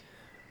Christ.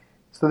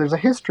 So there's a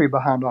history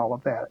behind all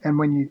of that.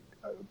 And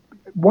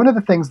one of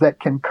the things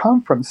that can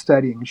come from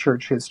studying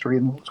church history,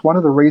 and it's one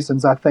of the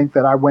reasons I think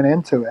that I went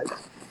into it,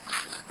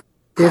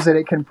 is that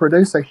it can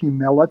produce a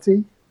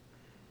humility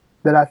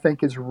that I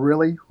think is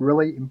really,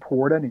 really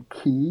important and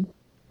key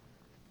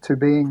to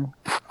being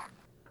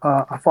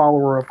a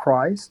follower of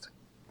Christ.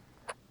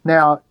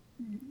 Now,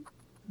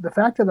 the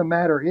fact of the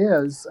matter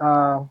is,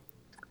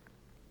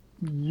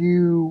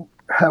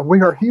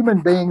 we are human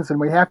beings and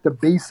we have to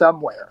be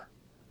somewhere.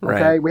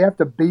 Okay, Right. we have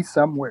to be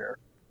somewhere,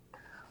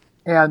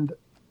 and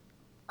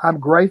I'm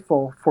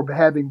grateful for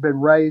having been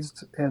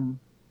raised and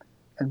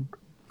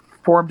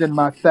formed in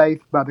my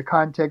faith by the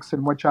context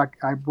in which I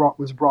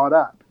was brought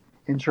up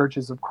in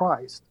churches of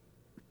Christ.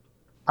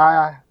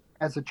 I,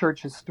 as a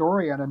church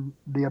historian, and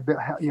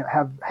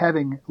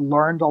having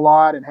learned a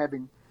lot and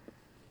having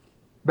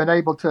been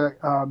able to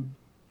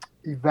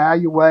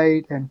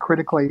evaluate and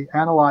critically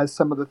analyze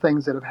some of the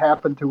things that have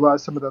happened to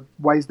us, some of the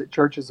ways that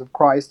churches of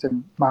Christ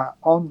and my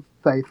own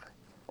faith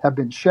have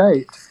been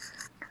shaped,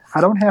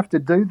 I don't have to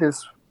do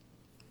this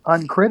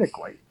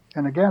uncritically.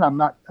 And again, I'm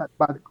not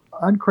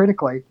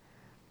uncritically.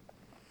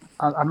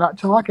 I'm not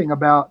talking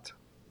about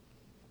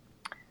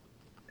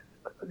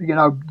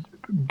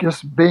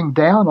just being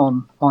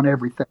down on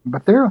everything,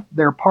 but there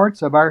are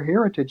parts of our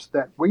heritage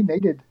that we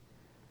needed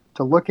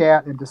to look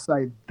at and to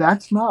say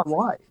that's not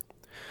right.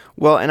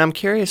 Well, and I'm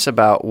curious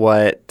about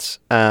what,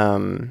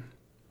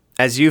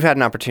 as you've had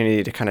an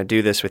opportunity to kind of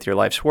do this with your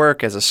life's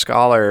work as a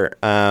scholar,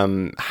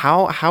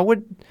 how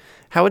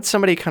would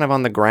somebody kind of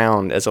on the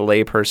ground as a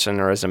layperson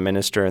or as a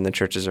minister in the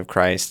Churches of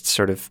Christ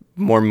sort of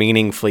more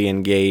meaningfully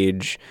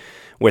engage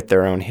with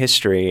their own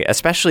history,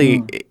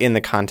 especially in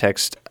the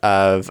context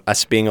of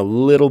us being a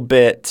little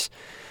bit,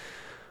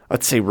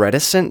 let's say,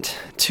 reticent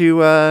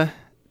to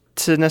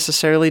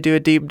necessarily do a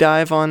deep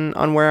dive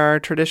on where our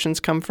traditions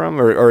come from,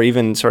 or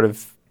even sort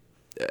of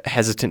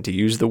hesitant to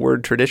use the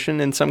word tradition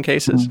in some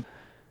cases?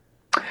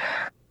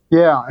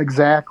 Yeah,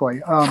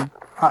 exactly. I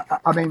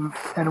mean,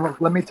 and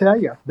let me tell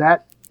you,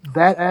 that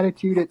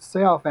attitude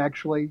itself,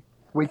 actually,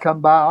 we come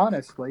by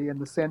honestly in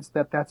the sense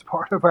that that's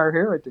part of our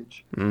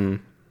heritage.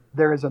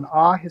 There is an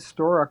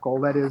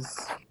ahistorical,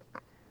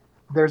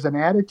 there's an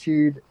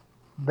attitude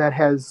that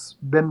has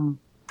been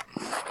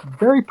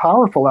very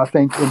powerful, I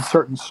think, in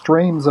certain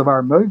streams of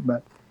our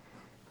movement,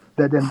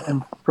 that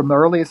from the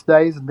earliest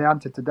days and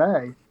down to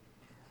today,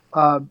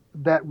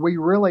 that we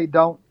really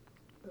don't,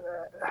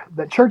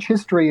 that church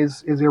history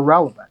is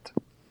irrelevant.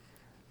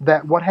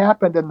 That what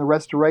happened in the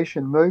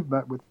Restoration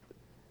movement with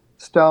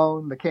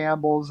Stone, the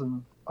Campbells,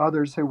 and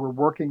others who were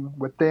working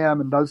with them,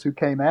 and those who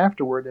came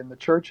afterward in the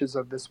churches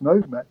of this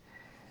movement,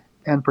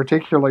 and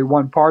particularly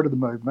one part of the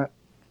movement,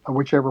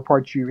 whichever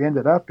part you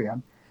ended up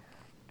in,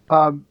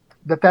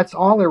 that's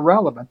all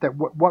irrelevant. That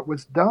what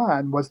was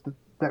done was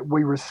that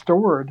we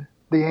restored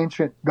the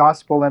ancient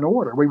gospel and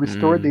order. We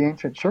restored the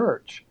ancient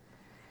church.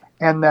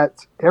 And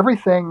that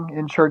everything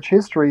in church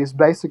history is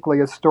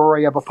basically a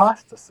story of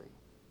apostasy,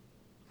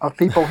 of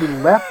people who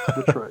left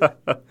the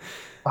truth,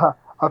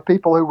 of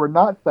people who were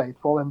not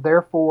faithful, and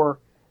therefore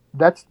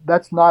that's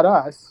not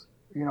us.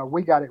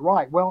 We got it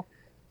right. Well,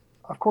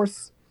 of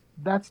course,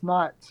 that's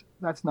not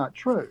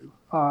true.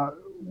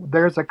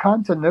 There's a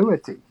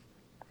continuity,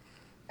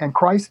 and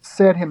Christ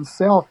said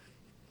himself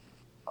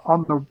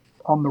on the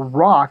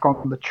rock,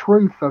 on the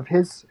truth of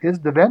his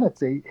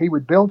divinity, he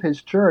would build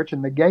his church,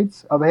 and the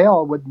gates of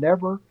hell would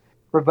never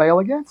prevail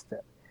against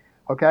it.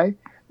 Okay,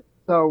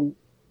 so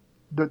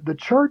the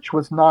church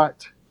was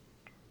not.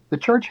 The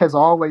church has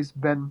always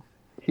been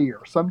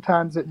here.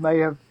 Sometimes it may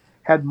have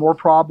had more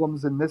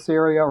problems in this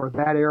area or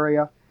that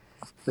area.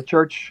 The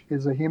church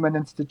is a human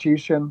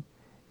institution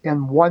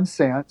in one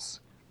sense.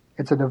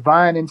 It's a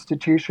divine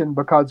institution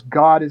because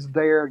God is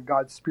there and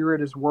God's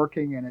Spirit is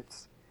working, and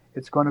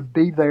it's going to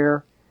be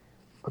there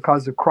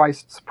because of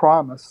Christ's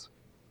promise.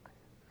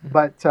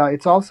 But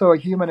it's also a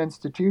human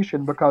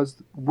institution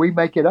because we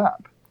make it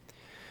up.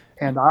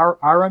 And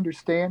our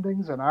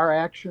understandings and our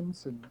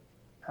actions and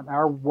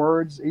our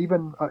words,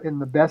 even in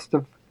the best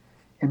of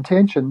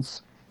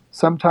intentions,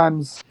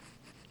 sometimes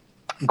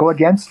go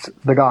against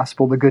the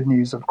gospel, the good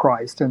news of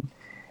Christ.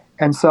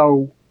 And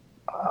so,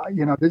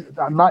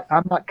 I'm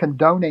not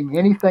condoning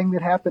anything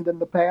that happened in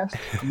the past.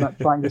 I'm not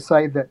trying to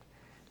say that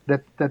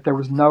there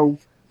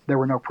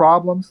were no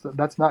problems.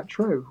 That's not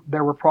true.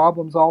 There were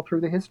problems all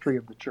through the history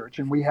of the church,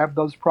 and we have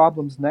those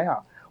problems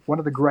now. One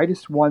of the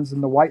greatest ones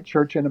in the white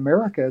church in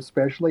America,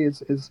 especially,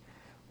 is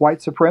white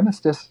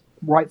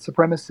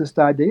supremacist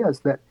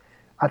ideas that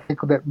I think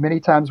that many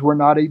times we're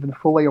not even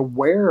fully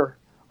aware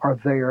are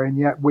there, and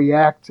yet we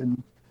act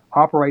and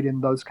operate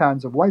in those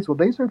kinds of ways. Well,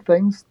 these are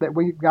things that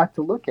we've got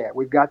to look at.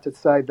 We've got to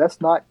say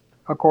that's not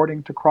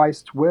according to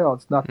Christ's will.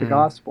 It's not the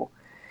gospel.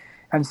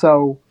 And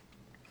so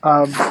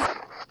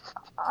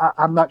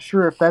I'm not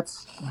sure if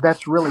that's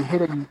really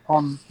hitting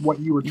on what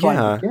you were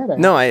trying to get at.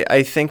 No,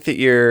 I think that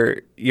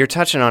you're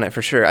touching on it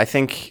for sure. I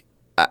think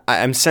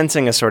I'm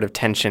sensing a sort of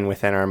tension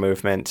within our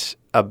movement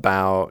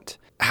about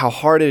how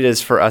hard it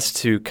is for us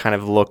to kind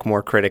of look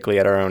more critically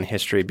at our own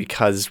history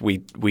because we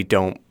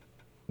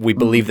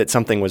believe that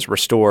something was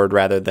restored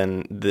rather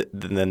than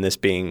this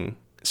being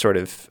sort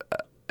of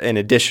an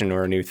addition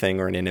or a new thing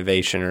or an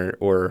innovation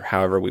or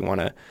however we want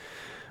to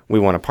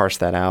parse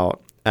that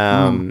out.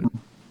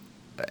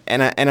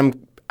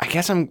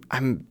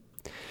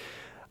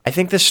 I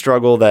think the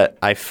struggle that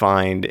I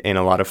find in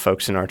a lot of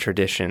folks in our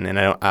tradition, and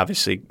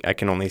I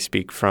can only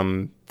speak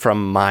from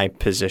my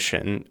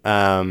position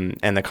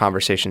and the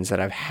conversations that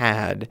I've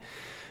had,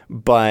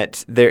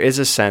 but there is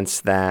a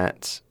sense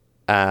that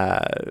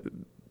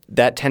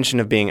that tension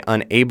of being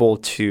unable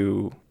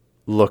to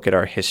look at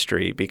our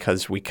history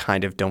because we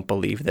kind of don't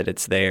believe that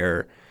it's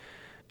there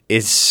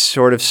is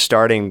sort of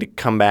starting to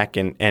come back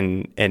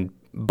and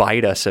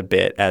bite us a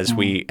bit as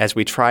we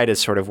try to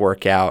sort of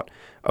work out,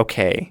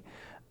 okay,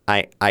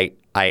 I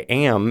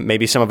am,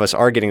 maybe some of us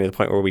are getting to the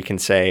point where we can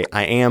say,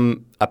 I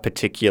am a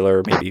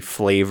particular maybe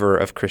flavor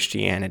of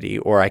Christianity,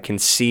 or I can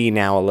see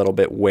now a little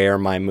bit where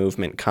my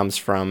movement comes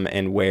from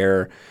and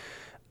where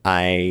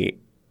I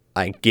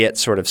get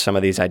sort of some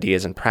of these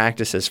ideas and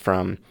practices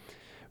from.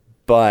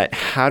 But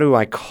how do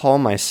I call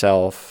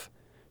myself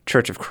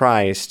Church of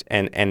Christ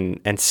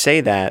and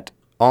say that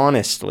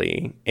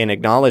honestly in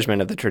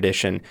acknowledgement of the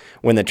tradition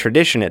when the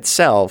tradition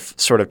itself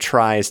sort of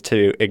tries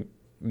to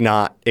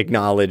not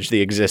acknowledge the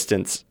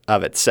existence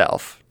of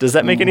itself? Does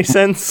that make any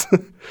sense?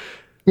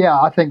 Yeah,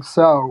 I think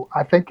so.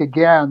 I think,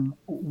 again,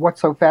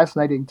 what's so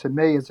fascinating to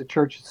me as a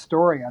church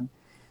historian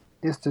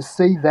is to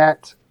see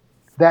that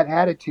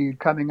attitude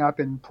coming up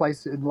in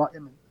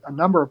a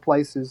number of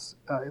places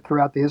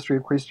throughout the history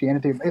of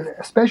Christianity,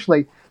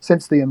 especially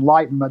since the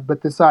Enlightenment.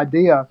 But this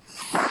idea,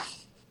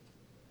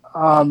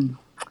 one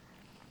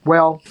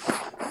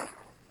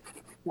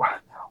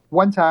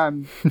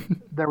time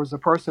there was a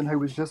person who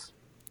was just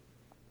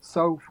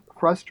so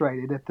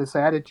frustrated at this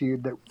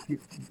attitude that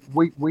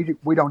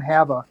we don't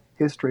have a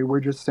history. We're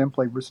just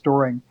simply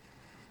restoring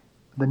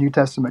the New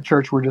Testament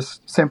church. We're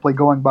just simply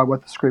going by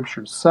what the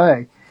scriptures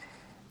say.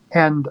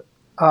 And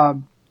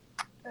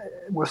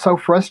was so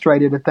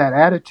frustrated at that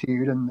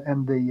attitude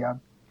and the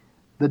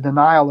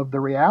denial of the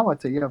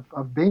reality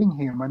of being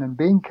human and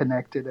being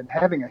connected and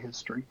having a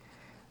history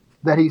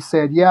that he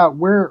said, yeah,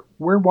 we're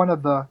one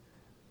of the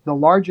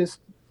largest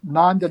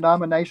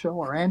non-denominational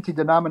or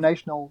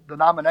anti-denominational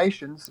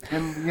denominations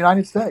in the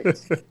United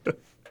States.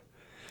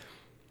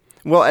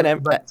 Well,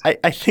 and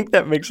I think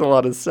that makes a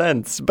lot of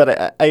sense,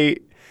 but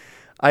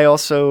I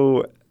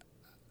also,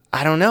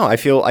 I don't know. I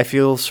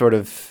feel sort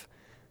of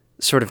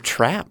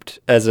trapped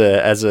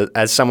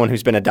as someone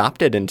who's been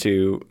adopted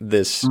into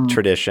this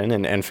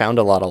tradition and found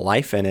a lot of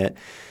life in it.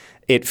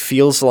 It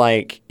feels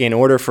like in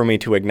order for me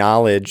to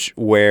acknowledge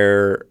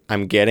where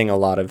I'm getting a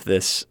lot of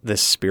this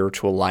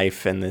spiritual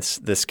life and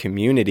this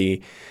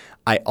community,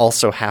 I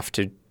also have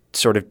to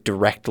sort of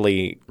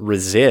directly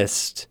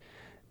resist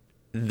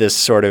this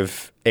sort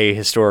of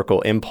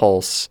ahistorical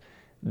impulse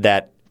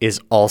that is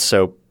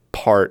also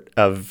part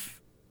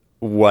of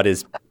what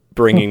is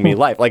bringing me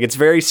life. Like, it's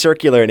very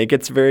circular and it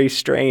gets very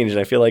strange. And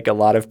I feel like a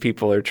lot of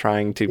people are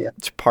trying to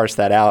parse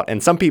that out.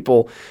 And some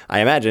people, I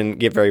imagine,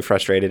 get very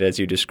frustrated as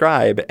you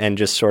describe and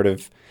just sort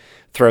of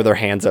throw their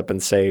hands up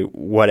and say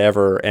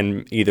whatever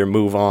and either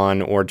move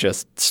on or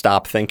just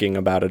stop thinking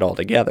about it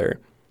altogether.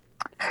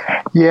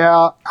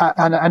 Yeah, I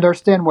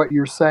understand what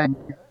you're saying.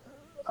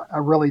 I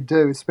really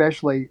do,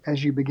 especially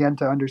as you begin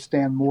to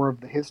understand more of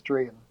the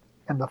history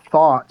and the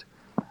thought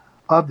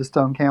of the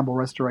Stone Campbell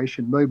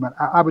Restoration Movement.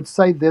 I would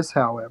say this,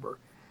 however,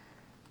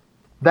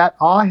 that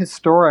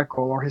ahistorical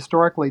or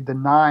historically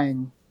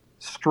denying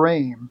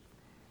stream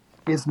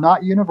is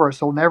not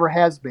universal, never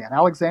has been.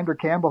 Alexander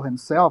Campbell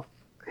himself,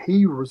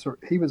 he was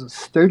a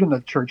student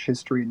of church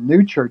history,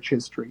 new church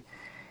history,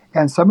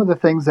 and some of the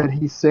things that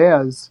he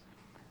says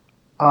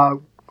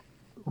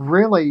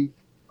really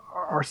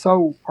are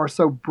so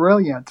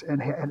brilliant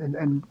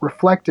and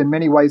reflect in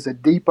many ways a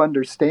deep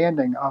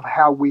understanding of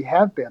how we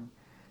have been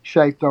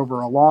shaped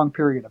over a long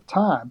period of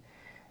time.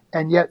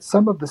 And yet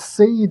some of the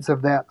seeds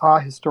of that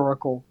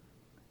ahistorical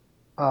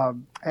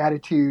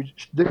attitude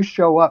do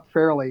show up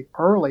fairly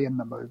early in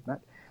the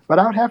movement. But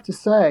I would have to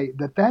say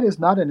that that is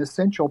not an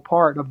essential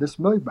part of this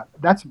movement.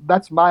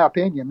 That's my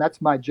opinion.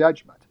 That's my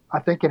judgment. I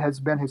think it has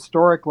been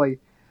historically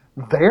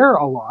there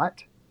a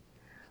lot,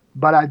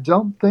 but I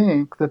don't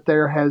think that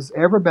there has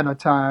ever been a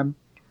time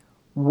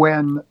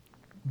when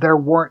there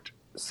weren't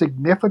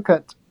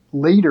significant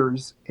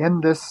leaders in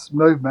this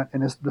movement,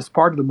 in this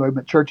part of the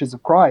movement, Churches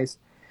of Christ,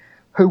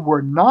 who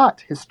were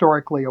not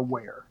historically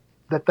aware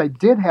that they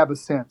did have a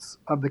sense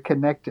of the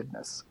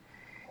connectedness.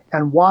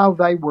 And while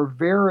they were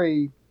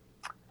very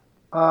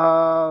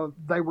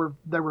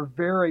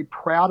very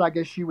proud, I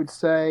guess you would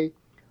say,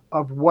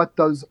 of what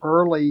those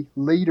early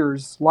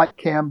leaders like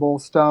Campbell,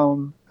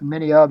 Stone, and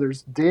many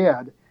others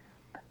did,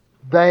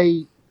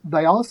 they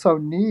also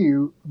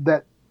knew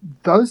that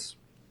those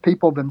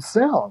people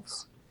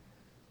themselves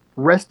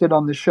rested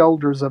on the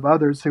shoulders of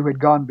others who had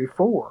gone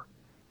before,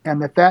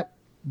 and that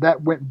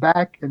went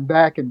back and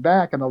back and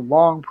back in a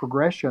long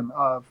progression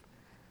of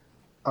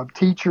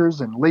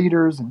teachers and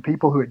leaders and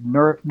people who had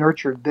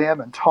nurtured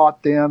them and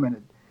taught them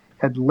and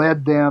had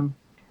led them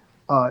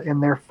in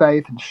their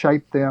faith and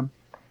shaped them.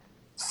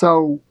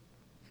 So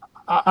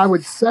I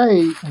would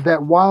say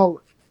that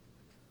while,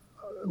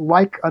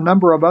 like a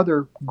number of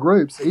other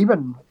groups,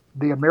 even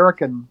the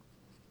American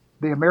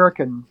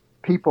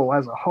people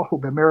as a whole,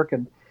 the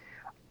American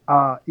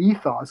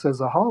ethos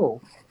as a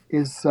whole,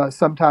 is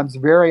sometimes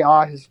very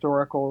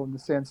ahistorical in the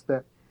sense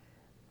that,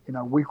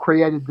 we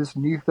created this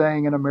new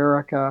thing in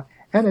America,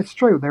 and it's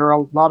true. There are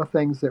a lot of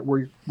things that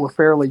were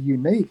fairly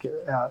unique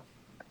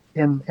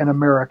in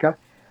America,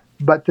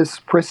 but this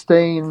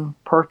pristine,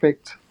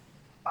 perfect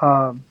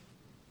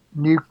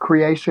new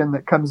creation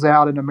that comes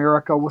out in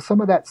America, well, some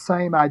of that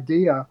same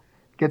idea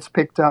gets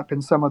picked up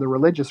in some of the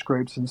religious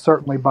groups, and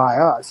certainly by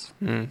us.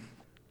 Mm.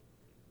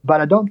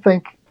 But I don't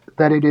think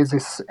that it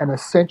is an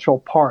essential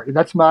part, and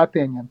that's my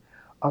opinion,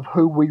 of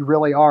who we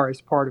really are as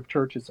part of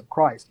Churches of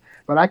Christ.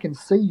 But I can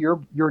see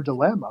your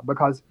dilemma,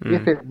 because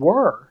if it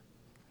were,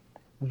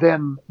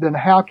 then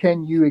how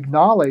can you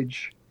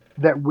acknowledge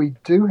that we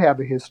do have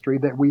a history,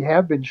 that we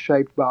have been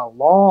shaped by a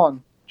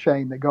long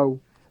chain that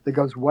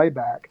goes way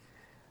back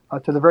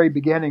to the very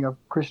beginning of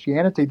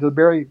Christianity, to the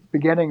very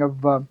beginning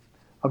of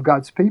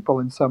God's people,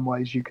 in some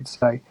ways, you could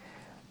say.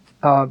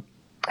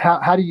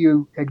 How do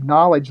you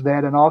acknowledge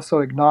that, and also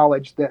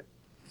acknowledge that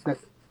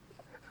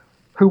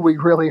who we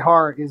really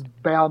are is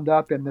bound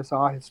up in this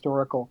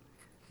ahistorical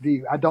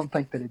view? I don't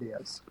think that it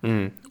is.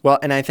 Well,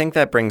 and I think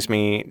that brings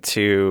me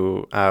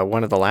to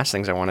one of the last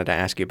things I wanted to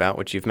ask you about,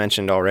 which you've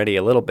mentioned already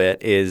a little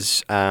bit,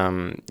 is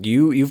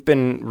you've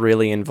been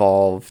really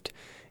involved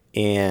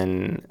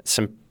in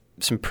some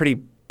pretty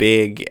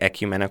big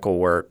ecumenical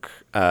work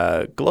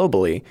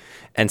globally.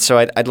 And so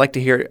I'd like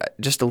to hear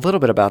just a little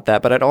bit about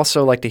that, but I'd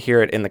also like to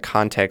hear it in the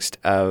context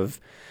of,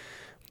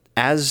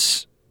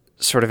 as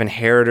sort of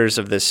inheritors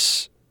of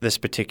this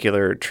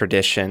particular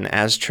tradition,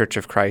 as Church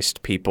of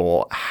Christ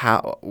people,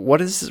 what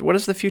does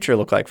the future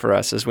look like for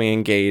us as we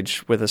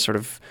engage with a sort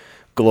of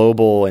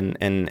global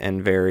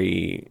and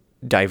very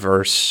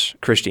diverse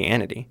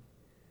Christianity?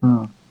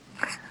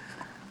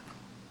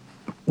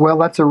 Well,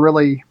 that's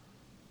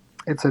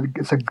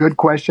it's a good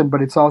question,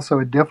 but it's also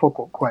a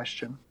difficult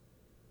question.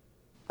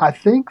 I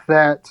think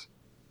that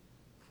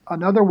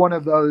another one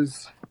of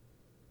those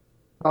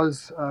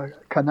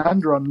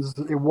conundrums,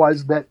 it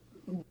was that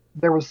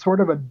there was sort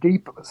of a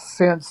deep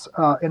sense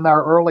in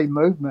our early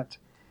movement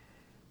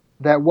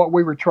that what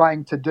we were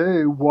trying to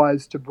do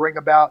was to bring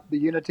about the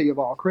unity of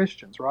all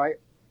Christians,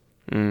 right?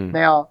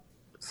 Now,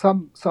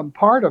 some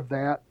part of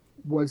that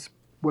was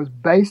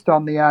based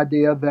on the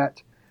idea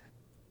that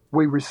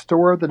we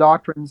restore the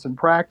doctrines and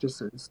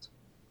practices,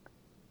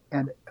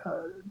 and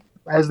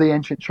as the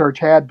ancient church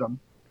had them,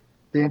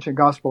 the ancient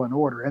gospel in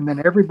order, and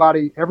then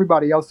everybody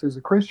else who's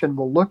a Christian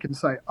will look and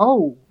say,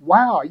 "Oh,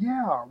 wow,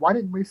 yeah, why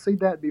didn't we see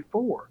that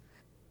before?"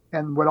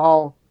 And would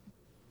all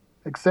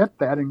accept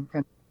that, and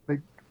they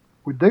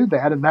would do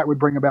that, and that would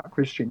bring about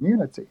Christian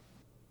unity.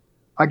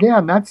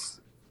 Again, that's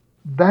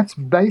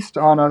based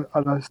on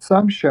an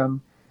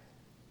assumption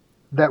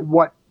that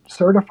what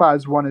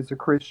certifies one as a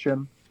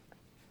Christian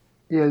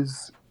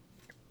is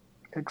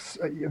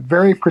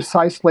very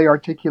precisely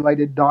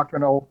articulated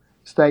doctrinal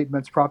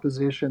statements,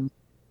 propositions,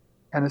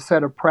 and a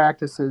set of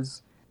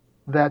practices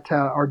that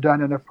are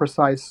done in a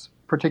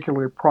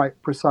particularly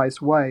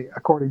precise way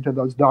according to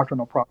those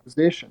doctrinal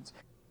propositions.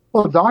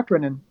 Well,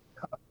 doctrine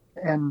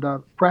and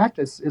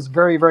practice is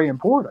very, very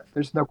important.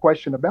 There's no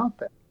question about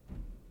that.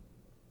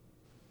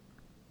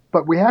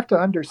 But we have to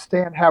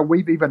understand how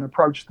we've even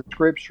approached the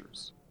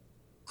Scriptures.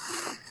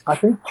 I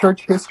think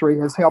church history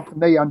has helped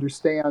me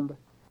understand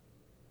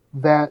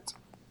that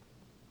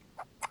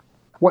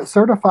what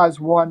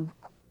certifies one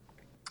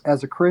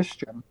as a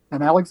Christian,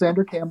 and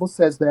Alexander Campbell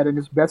says that in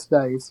his best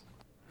days,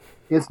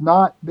 is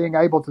not being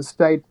able to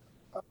state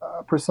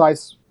a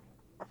precise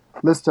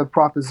list of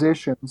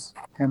propositions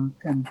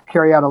and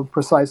carry out a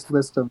precise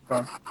list of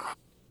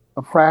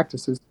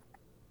practices,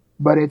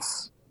 but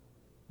it's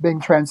being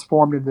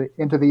transformed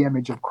into the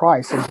image of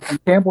Christ.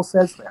 And Campbell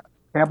says that.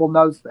 Campbell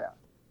knows that.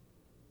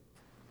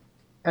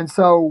 And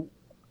so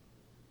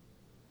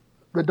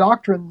the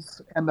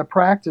doctrines and the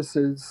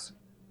practices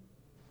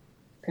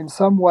in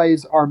some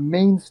ways are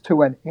means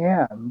to an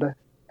end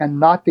and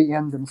not the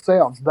end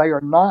themselves. They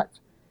are not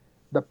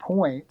the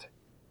point.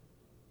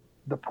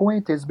 The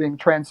point is being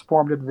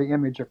transformed into the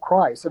image of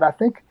Christ. And I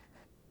think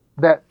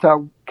that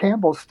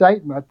Campbell's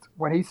statement,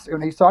 when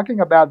he's talking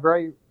about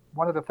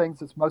one of the things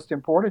that's most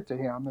important to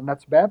him, and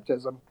that's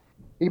baptism,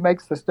 he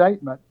makes the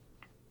statement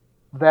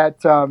that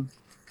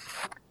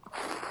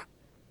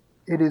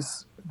it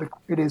is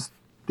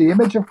the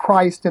image of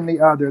Christ in the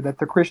other that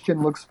the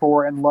Christian looks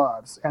for and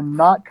loves, and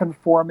not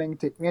conforming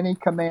to any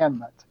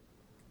commandment,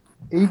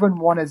 even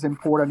one as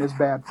important as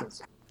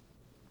baptism.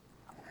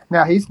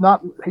 Now, he's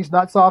not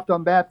soft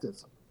on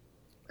baptism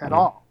at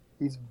all.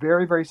 He's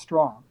very, very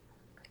strong.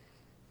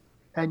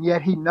 And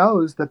yet he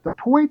knows that the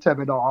point of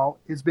it all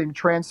is being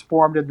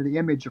transformed into the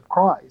image of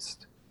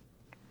Christ.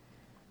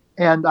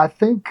 And I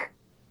think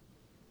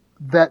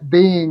that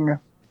being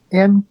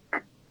in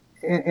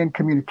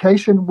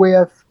communication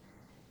with,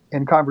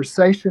 in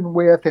conversation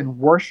with, in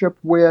worship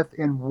with,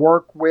 in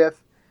work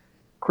with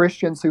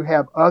Christians who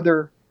have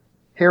other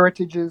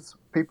heritages,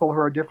 people who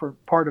are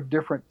part of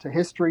different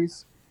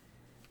histories,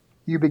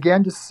 you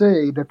begin to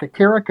see that the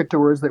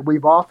caricatures that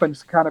we've often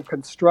kind of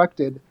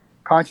constructed,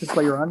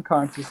 consciously or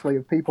unconsciously,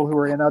 of people who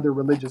are in other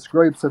religious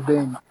groups of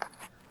being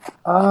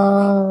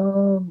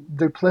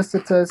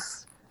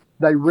duplicitous,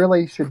 they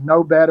really should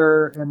know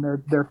better, and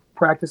they're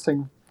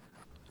practicing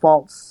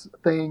false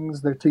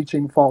things, they're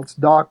teaching false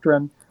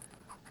doctrine.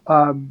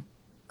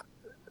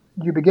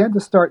 You begin to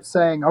start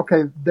saying,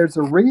 okay, there's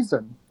a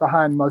reason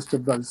behind most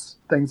of those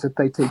things that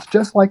they teach,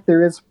 just like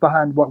there is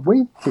behind what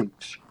we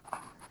teach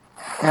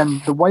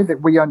and the way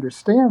that we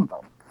understand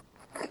them.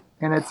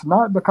 And it's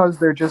not because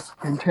they're just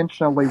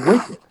intentionally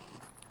wicked.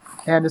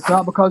 And it's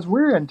not because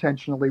we're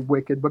intentionally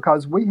wicked,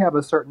 because we have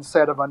a certain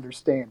set of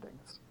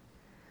understandings.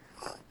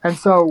 And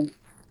so,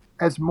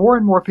 as more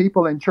and more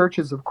people in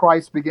churches of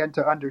Christ begin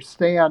to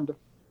understand,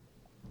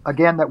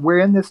 again, that we're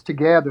in this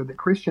together, that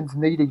Christians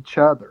need each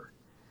other,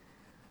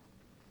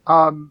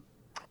 I'm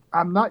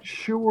not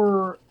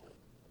sure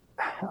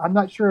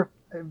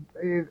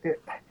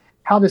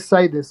how to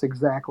say this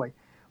exactly.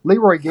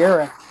 Leroy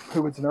Garrett,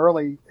 who was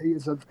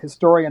he's a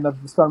historian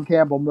of the Stone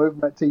Campbell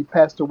movement. He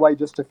passed away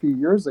just a few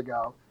years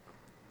ago.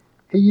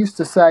 He used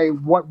to say,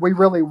 what we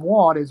really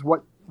want is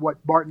what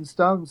Barton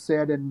Stone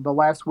said in the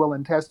last will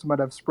and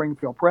testament of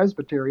Springfield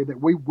Presbytery, that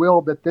we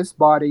will that this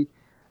body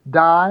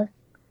die,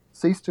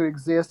 cease to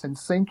exist, and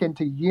sink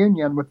into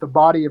union with the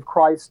body of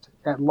Christ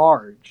at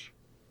large.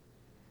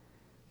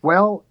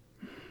 Well,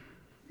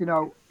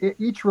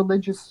 each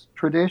religious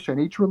tradition,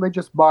 each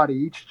religious body,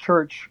 each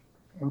church,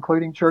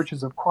 including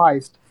churches of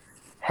Christ,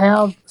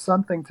 have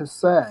something to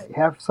say,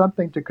 have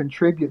something to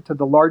contribute to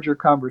the larger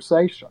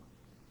conversation.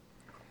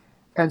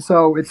 And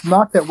so it's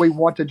not that we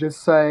want to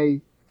just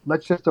say,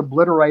 let's just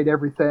obliterate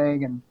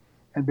everything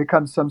and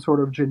become some sort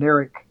of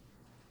generic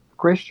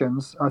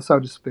Christians, so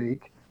to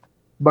speak,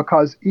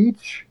 because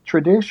each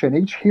tradition,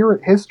 each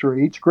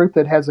history, each group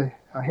that has a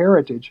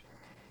heritage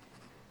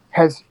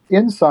has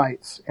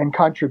insights and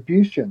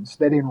contributions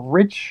that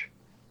enrich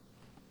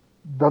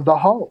the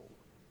whole,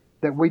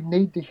 that we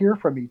need to hear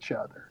from each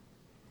other.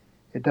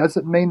 It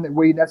doesn't mean that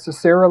we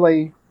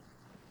necessarily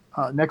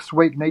next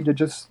week need to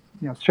just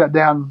shut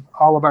down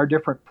all of our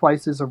different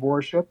places of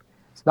worship.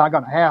 It's not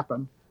going to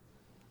happen.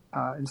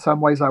 In some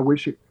ways, I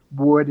wish it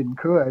would and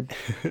could.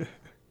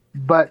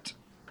 But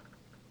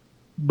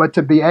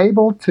to be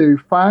able to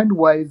find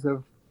ways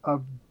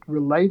of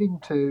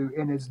relating to,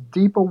 in as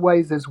deep a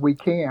ways as we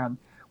can,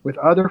 with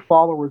other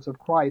followers of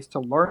Christ, to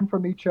learn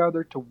from each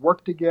other, to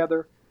work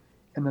together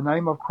in the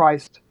name of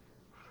Christ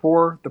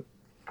for the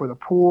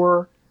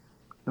poor,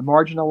 the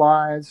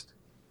marginalized.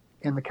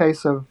 In the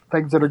case of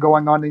things that are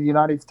going on in the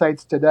United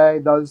States today,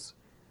 those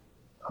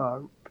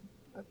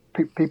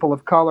people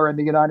of color in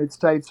the United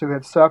States who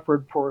have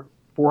suffered for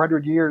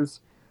 400 years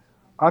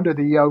under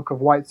the yoke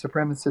of white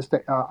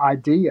supremacist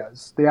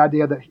ideas, the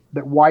idea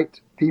that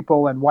white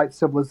people and white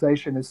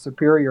civilization is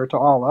superior to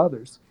all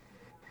others.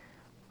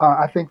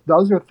 I think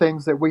those are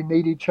things that we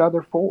need each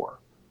other for.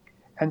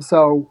 And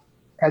so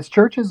as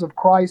churches of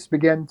Christ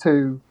begin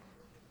to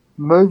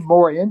move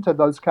more into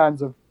those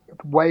kinds of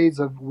ways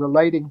of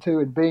relating to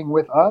and being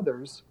with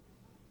others,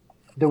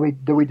 do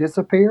we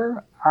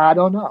disappear? I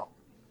don't know.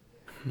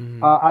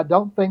 I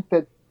don't think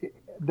that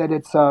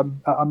it's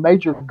a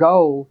major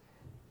goal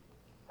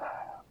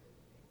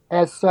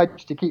as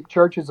such to keep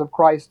churches of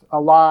Christ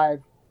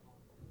alive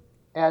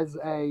as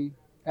a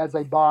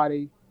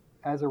body,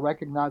 as a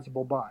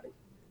recognizable body.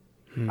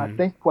 I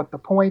think what the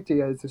point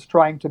is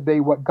trying to be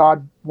what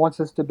God wants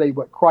us to be,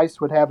 what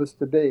Christ would have us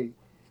to be,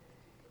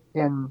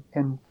 in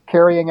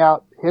carrying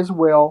out His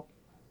will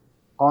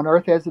on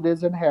earth as it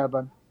is in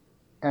heaven,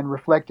 and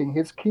reflecting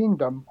His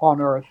kingdom on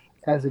earth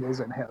as it is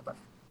in heaven.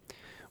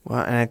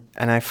 Well,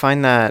 and I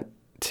find that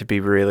to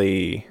be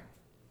really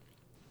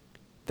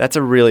That's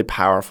a really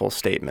powerful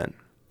statement,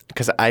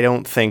 because I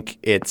don't think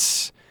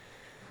it's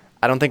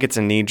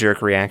a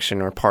knee-jerk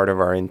reaction or part of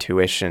our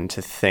intuition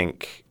to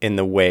think in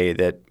the way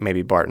that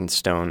maybe Barton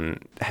Stone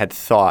had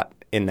thought,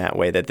 in that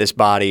way, that this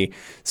body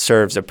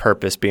serves a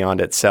purpose beyond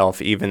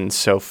itself, even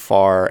so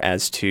far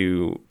as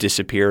to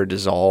disappear,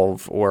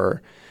 dissolve,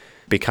 or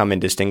become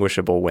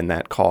indistinguishable when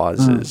that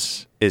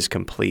cause is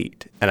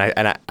complete. And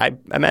I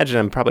imagine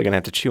I'm probably going to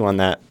have to chew on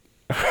that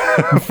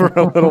for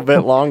a little bit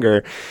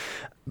longer.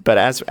 But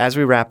as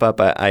we wrap up,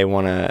 I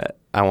wanted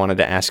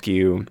to ask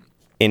you,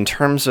 in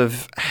terms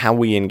of how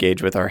we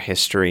engage with our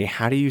history,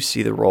 how do you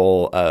see the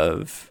role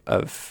of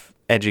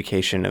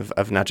education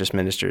of not just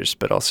ministers,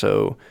 but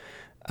also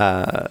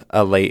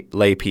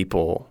lay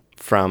people,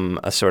 from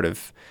a sort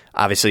of,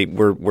 obviously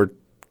we're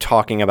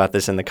talking about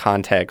this in the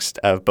context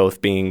of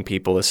both being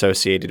people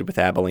associated with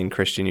Abilene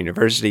Christian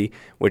University,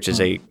 which is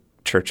a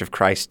Church of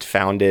Christ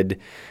founded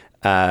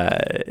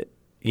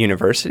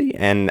university,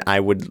 and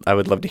I would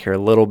love to hear a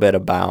little bit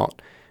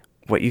about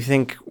what you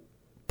think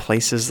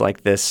places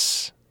like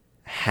this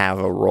have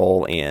a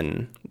role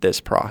in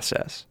this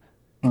process.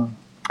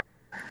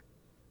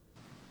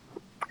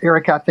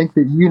 Eric, I think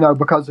that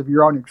because of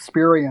your own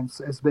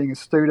experience as being a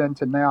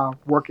student and now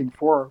working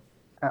for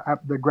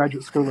the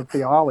Graduate School of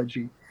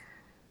Theology,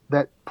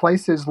 that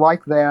places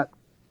like that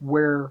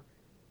where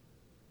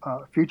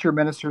future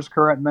ministers,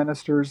 current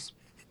ministers,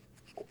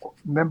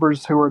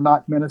 members who are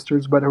not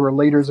ministers but who are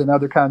leaders in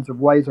other kinds of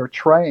ways are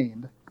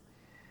trained,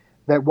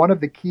 that one of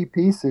the key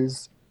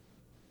pieces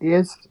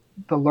is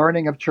the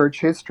learning of church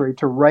history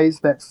to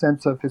raise that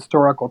sense of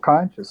historical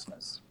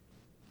consciousness.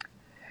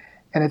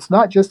 And it's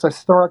not just a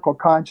historical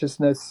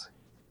consciousness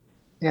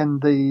in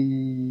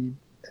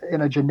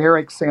a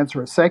generic sense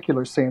or a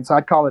secular sense.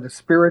 I'd call it a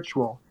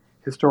spiritual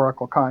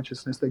historical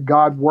consciousness, that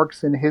God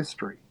works in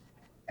history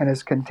and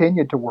has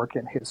continued to work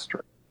in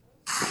history.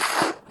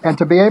 And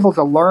to be able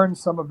to learn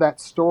some of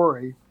that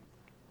story,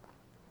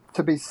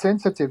 to be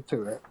sensitive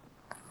to it.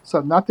 So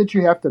not that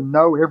you have to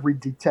know every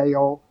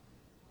detail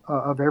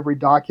of every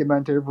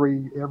document,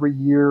 every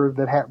year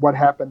what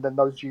happened in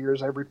those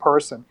years, every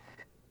person.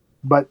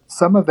 But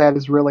some of that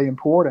is really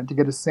important to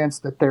get a sense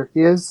that there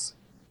is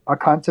a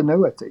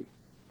continuity.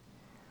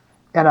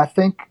 And I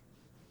think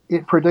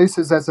it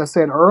produces, as I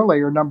said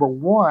earlier, number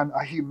one,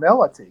 a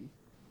humility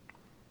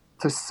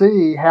to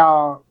see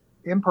how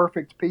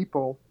imperfect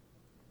people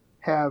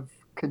have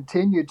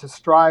continued to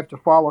strive to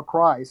follow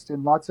Christ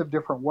in lots of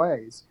different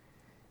ways.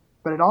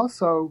 But it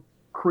also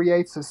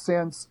creates a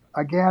sense,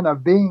 again,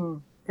 of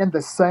being in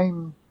the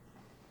same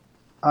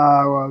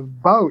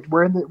boat.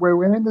 We're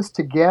in this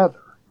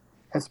together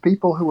as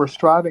people who are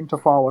striving to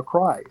follow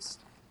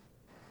Christ.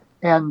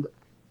 And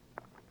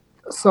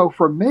so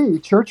for me,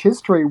 church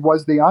history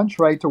was the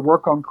entree to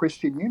work on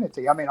Christian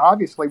unity. I mean,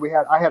 obviously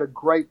I had a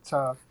great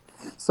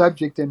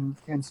subject in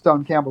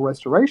Stone Campbell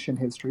Restoration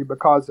history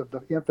because of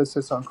the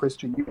emphasis on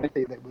Christian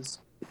unity that was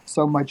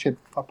so much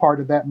a part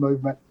of that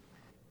movement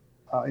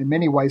in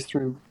many ways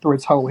through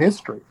its whole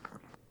history.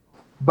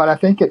 But I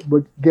think it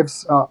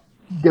gives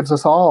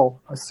us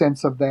all a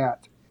sense of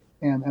that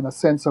and a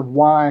sense of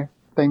why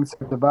things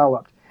have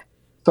developed.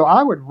 So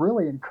I would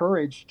really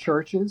encourage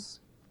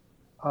churches,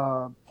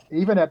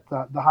 even at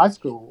the high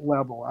school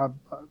level,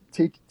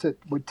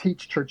 would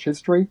teach church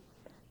history.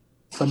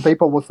 Some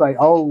people will say,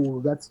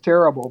 "Oh, that's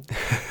terrible."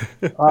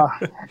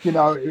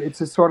 It's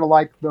just sort of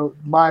like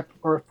my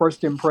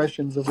first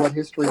impressions of what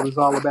history was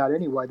all about.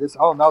 Anyway,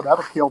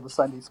 that'll kill the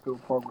Sunday school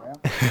program.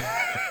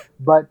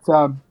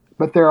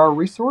 But there are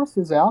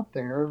resources out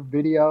there,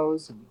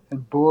 videos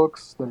and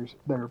books that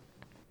are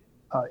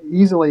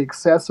easily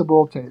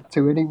accessible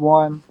to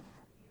anyone,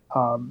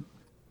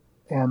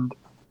 and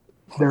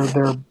there's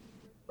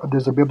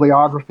a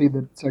bibliography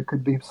that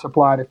could be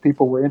supplied if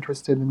people were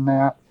interested in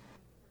that.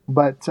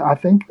 But I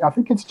think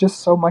it's just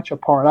so much a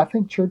part. I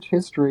think church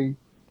history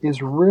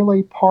is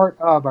really part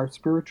of our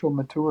spiritual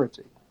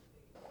maturity,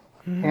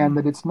 and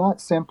that it's not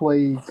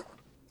simply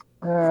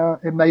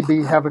it may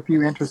have a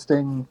few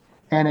interesting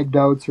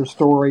anecdotes or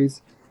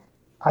stories.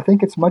 I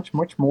think it's much,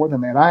 much more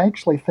than that. I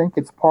actually think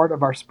it's part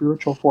of our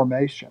spiritual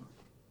formation,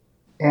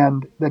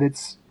 and that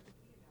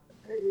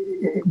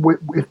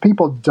if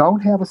people don't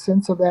have a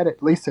sense of that,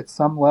 at least at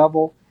some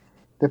level,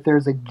 that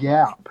there's a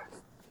gap,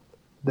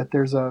 that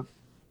there's a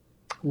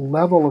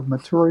level of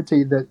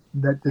maturity that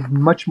is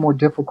much more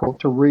difficult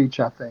to reach.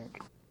 I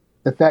think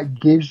that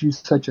gives you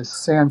such a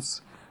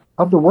sense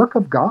of the work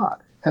of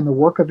God and the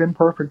work of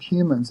imperfect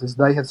humans as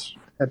they have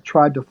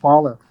tried to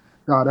follow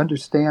God,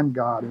 understand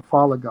God, and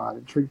follow God,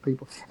 and treat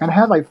people, and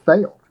how they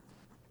failed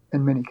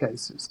in many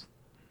cases.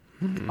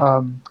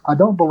 I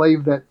don't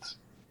believe that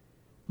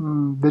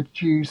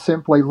you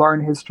simply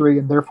learn history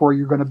and therefore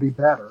you're going to be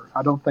better.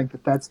 I don't think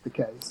that that's the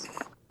case.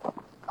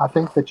 I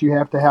think that you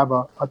have to have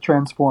a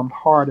transformed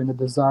heart and a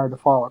desire to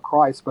follow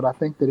Christ. But I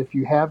think that if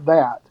you have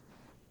that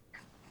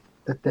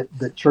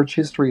church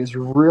history is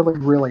really,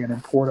 really an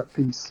important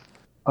piece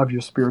of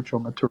your spiritual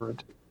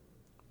maturity.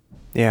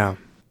 Yeah.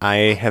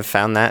 I have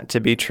found that to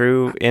be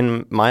true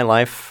in my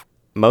life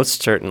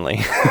Most certainly.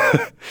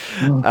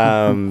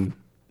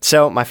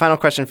 So my final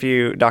question for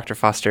you, Dr.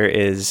 Foster,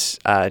 is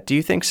do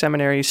you think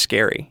seminary is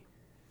scary?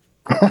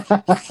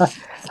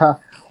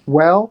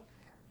 Well,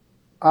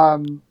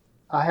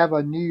 I have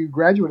a new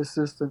graduate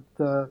assistant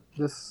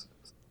this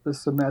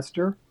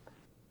semester,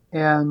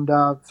 and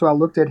so I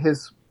looked at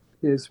his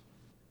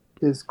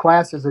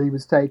classes that he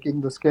was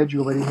taking, the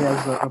schedule that he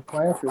has of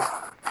classes,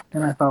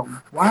 and I thought,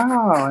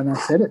 wow! And I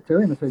said it to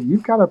him. I said,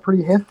 "You've got a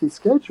pretty hefty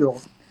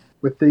schedule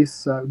with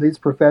these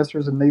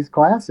professors and these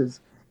classes."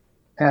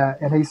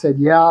 And he said,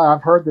 "Yeah,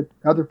 I've heard that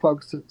other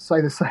folks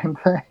say the same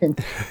thing."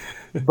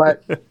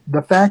 But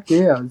the fact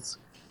is,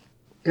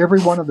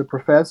 every one of the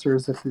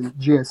professors at the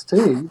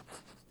GST,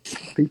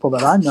 people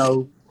that I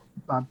know,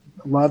 I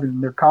love,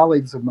 and they're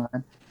colleagues of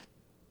mine,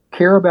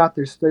 care about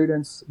their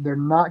students. They're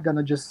not going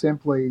to just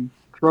simply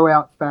throw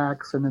out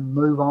facts and then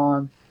move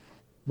on.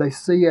 They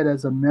see it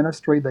as a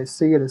ministry. They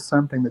see it as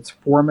something that's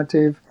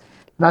formative.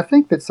 And I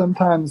think that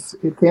sometimes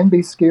it can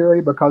be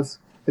scary because,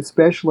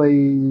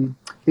 especially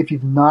if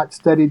you've not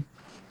studied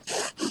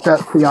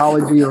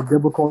theology or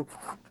biblical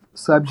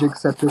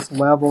subjects at this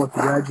level, at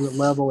the graduate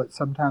level, it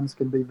sometimes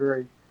can be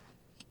very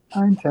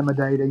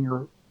intimidating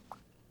or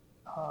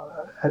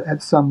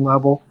at some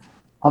level.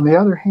 On the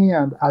other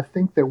hand, I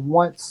think that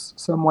once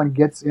someone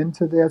gets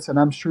into this, and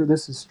I'm sure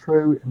this is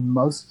true in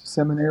most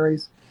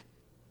seminaries,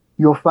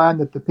 you'll find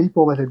that the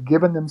people that have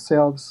given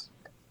themselves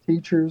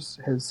teachers,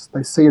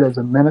 they see it as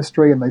a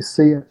ministry and they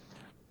see it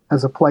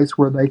as a place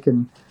where they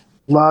can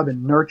love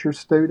and nurture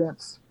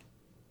students.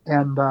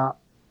 And I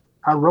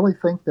really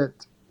think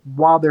that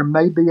while there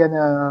may be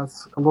a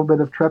little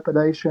bit of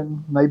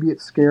trepidation, maybe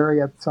it's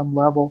scary at some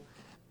level,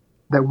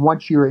 that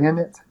once you're in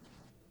it,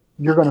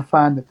 you're going to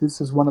find that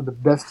this is one of the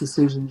best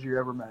decisions you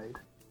ever made.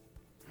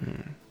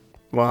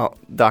 Well,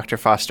 Dr.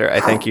 Foster, I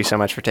thank you so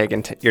much for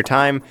taking your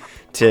time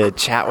to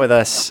chat with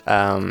us.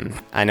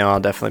 I know I'll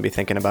definitely be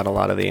thinking about a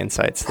lot of the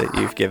insights that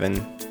you've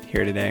given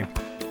here today.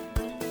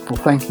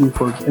 Well, thank you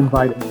for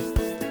inviting me.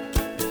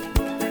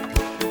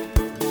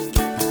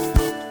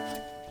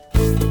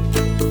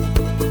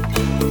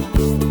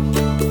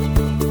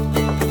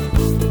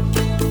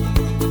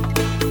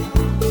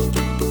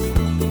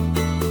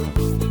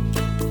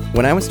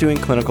 When I was doing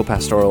clinical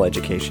pastoral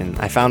education,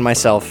 I found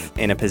myself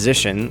in a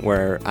position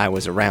where I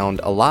was around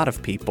a lot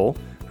of people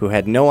who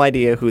had no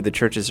idea who the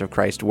Churches of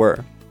Christ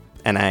were,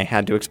 and I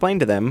had to explain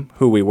to them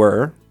who we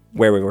were,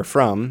 where we were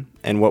from,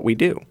 and what we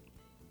do.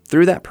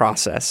 Through that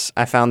process,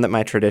 I found that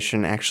my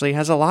tradition actually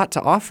has a lot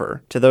to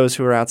offer to those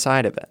who are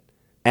outside of it,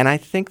 and I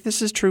think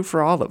this is true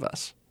for all of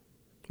us.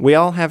 We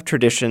all have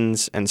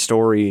traditions and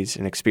stories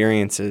and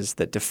experiences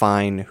that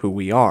define who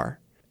we are.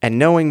 And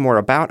knowing more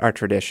about our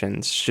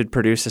traditions should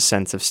produce a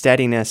sense of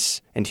steadiness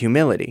and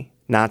humility,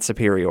 not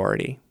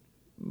superiority.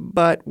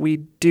 But we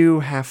do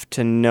have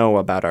to know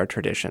about our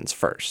traditions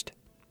first.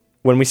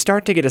 When we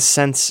start to get a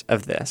sense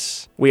of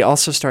this, we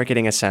also start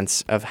getting a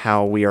sense of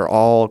how we are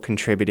all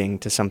contributing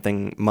to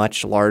something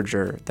much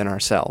larger than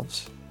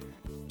ourselves.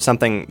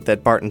 Something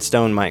that Barton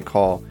Stone might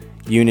call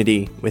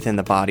unity within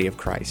the body of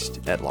Christ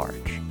at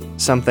large.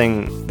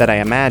 Something that I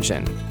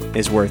imagine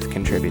is worth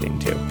contributing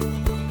to.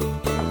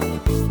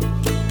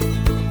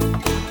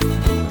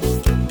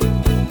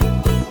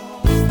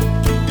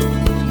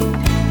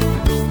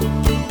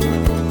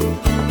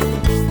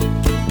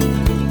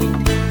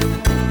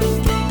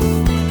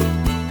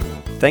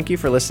 Thank you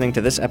for listening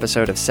to this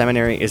episode of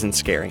Seminary Isn't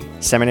Scary.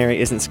 Seminary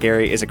Isn't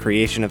Scary is a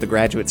creation of the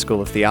Graduate School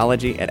of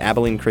Theology at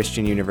Abilene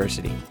Christian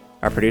University.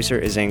 Our producer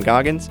is Zane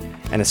Goggins,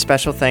 and a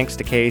special thanks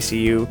to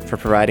KACU for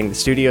providing the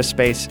studio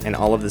space and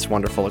all of this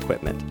wonderful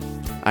equipment.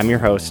 I'm your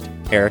host,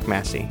 Eric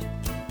Massey.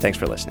 Thanks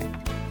for listening.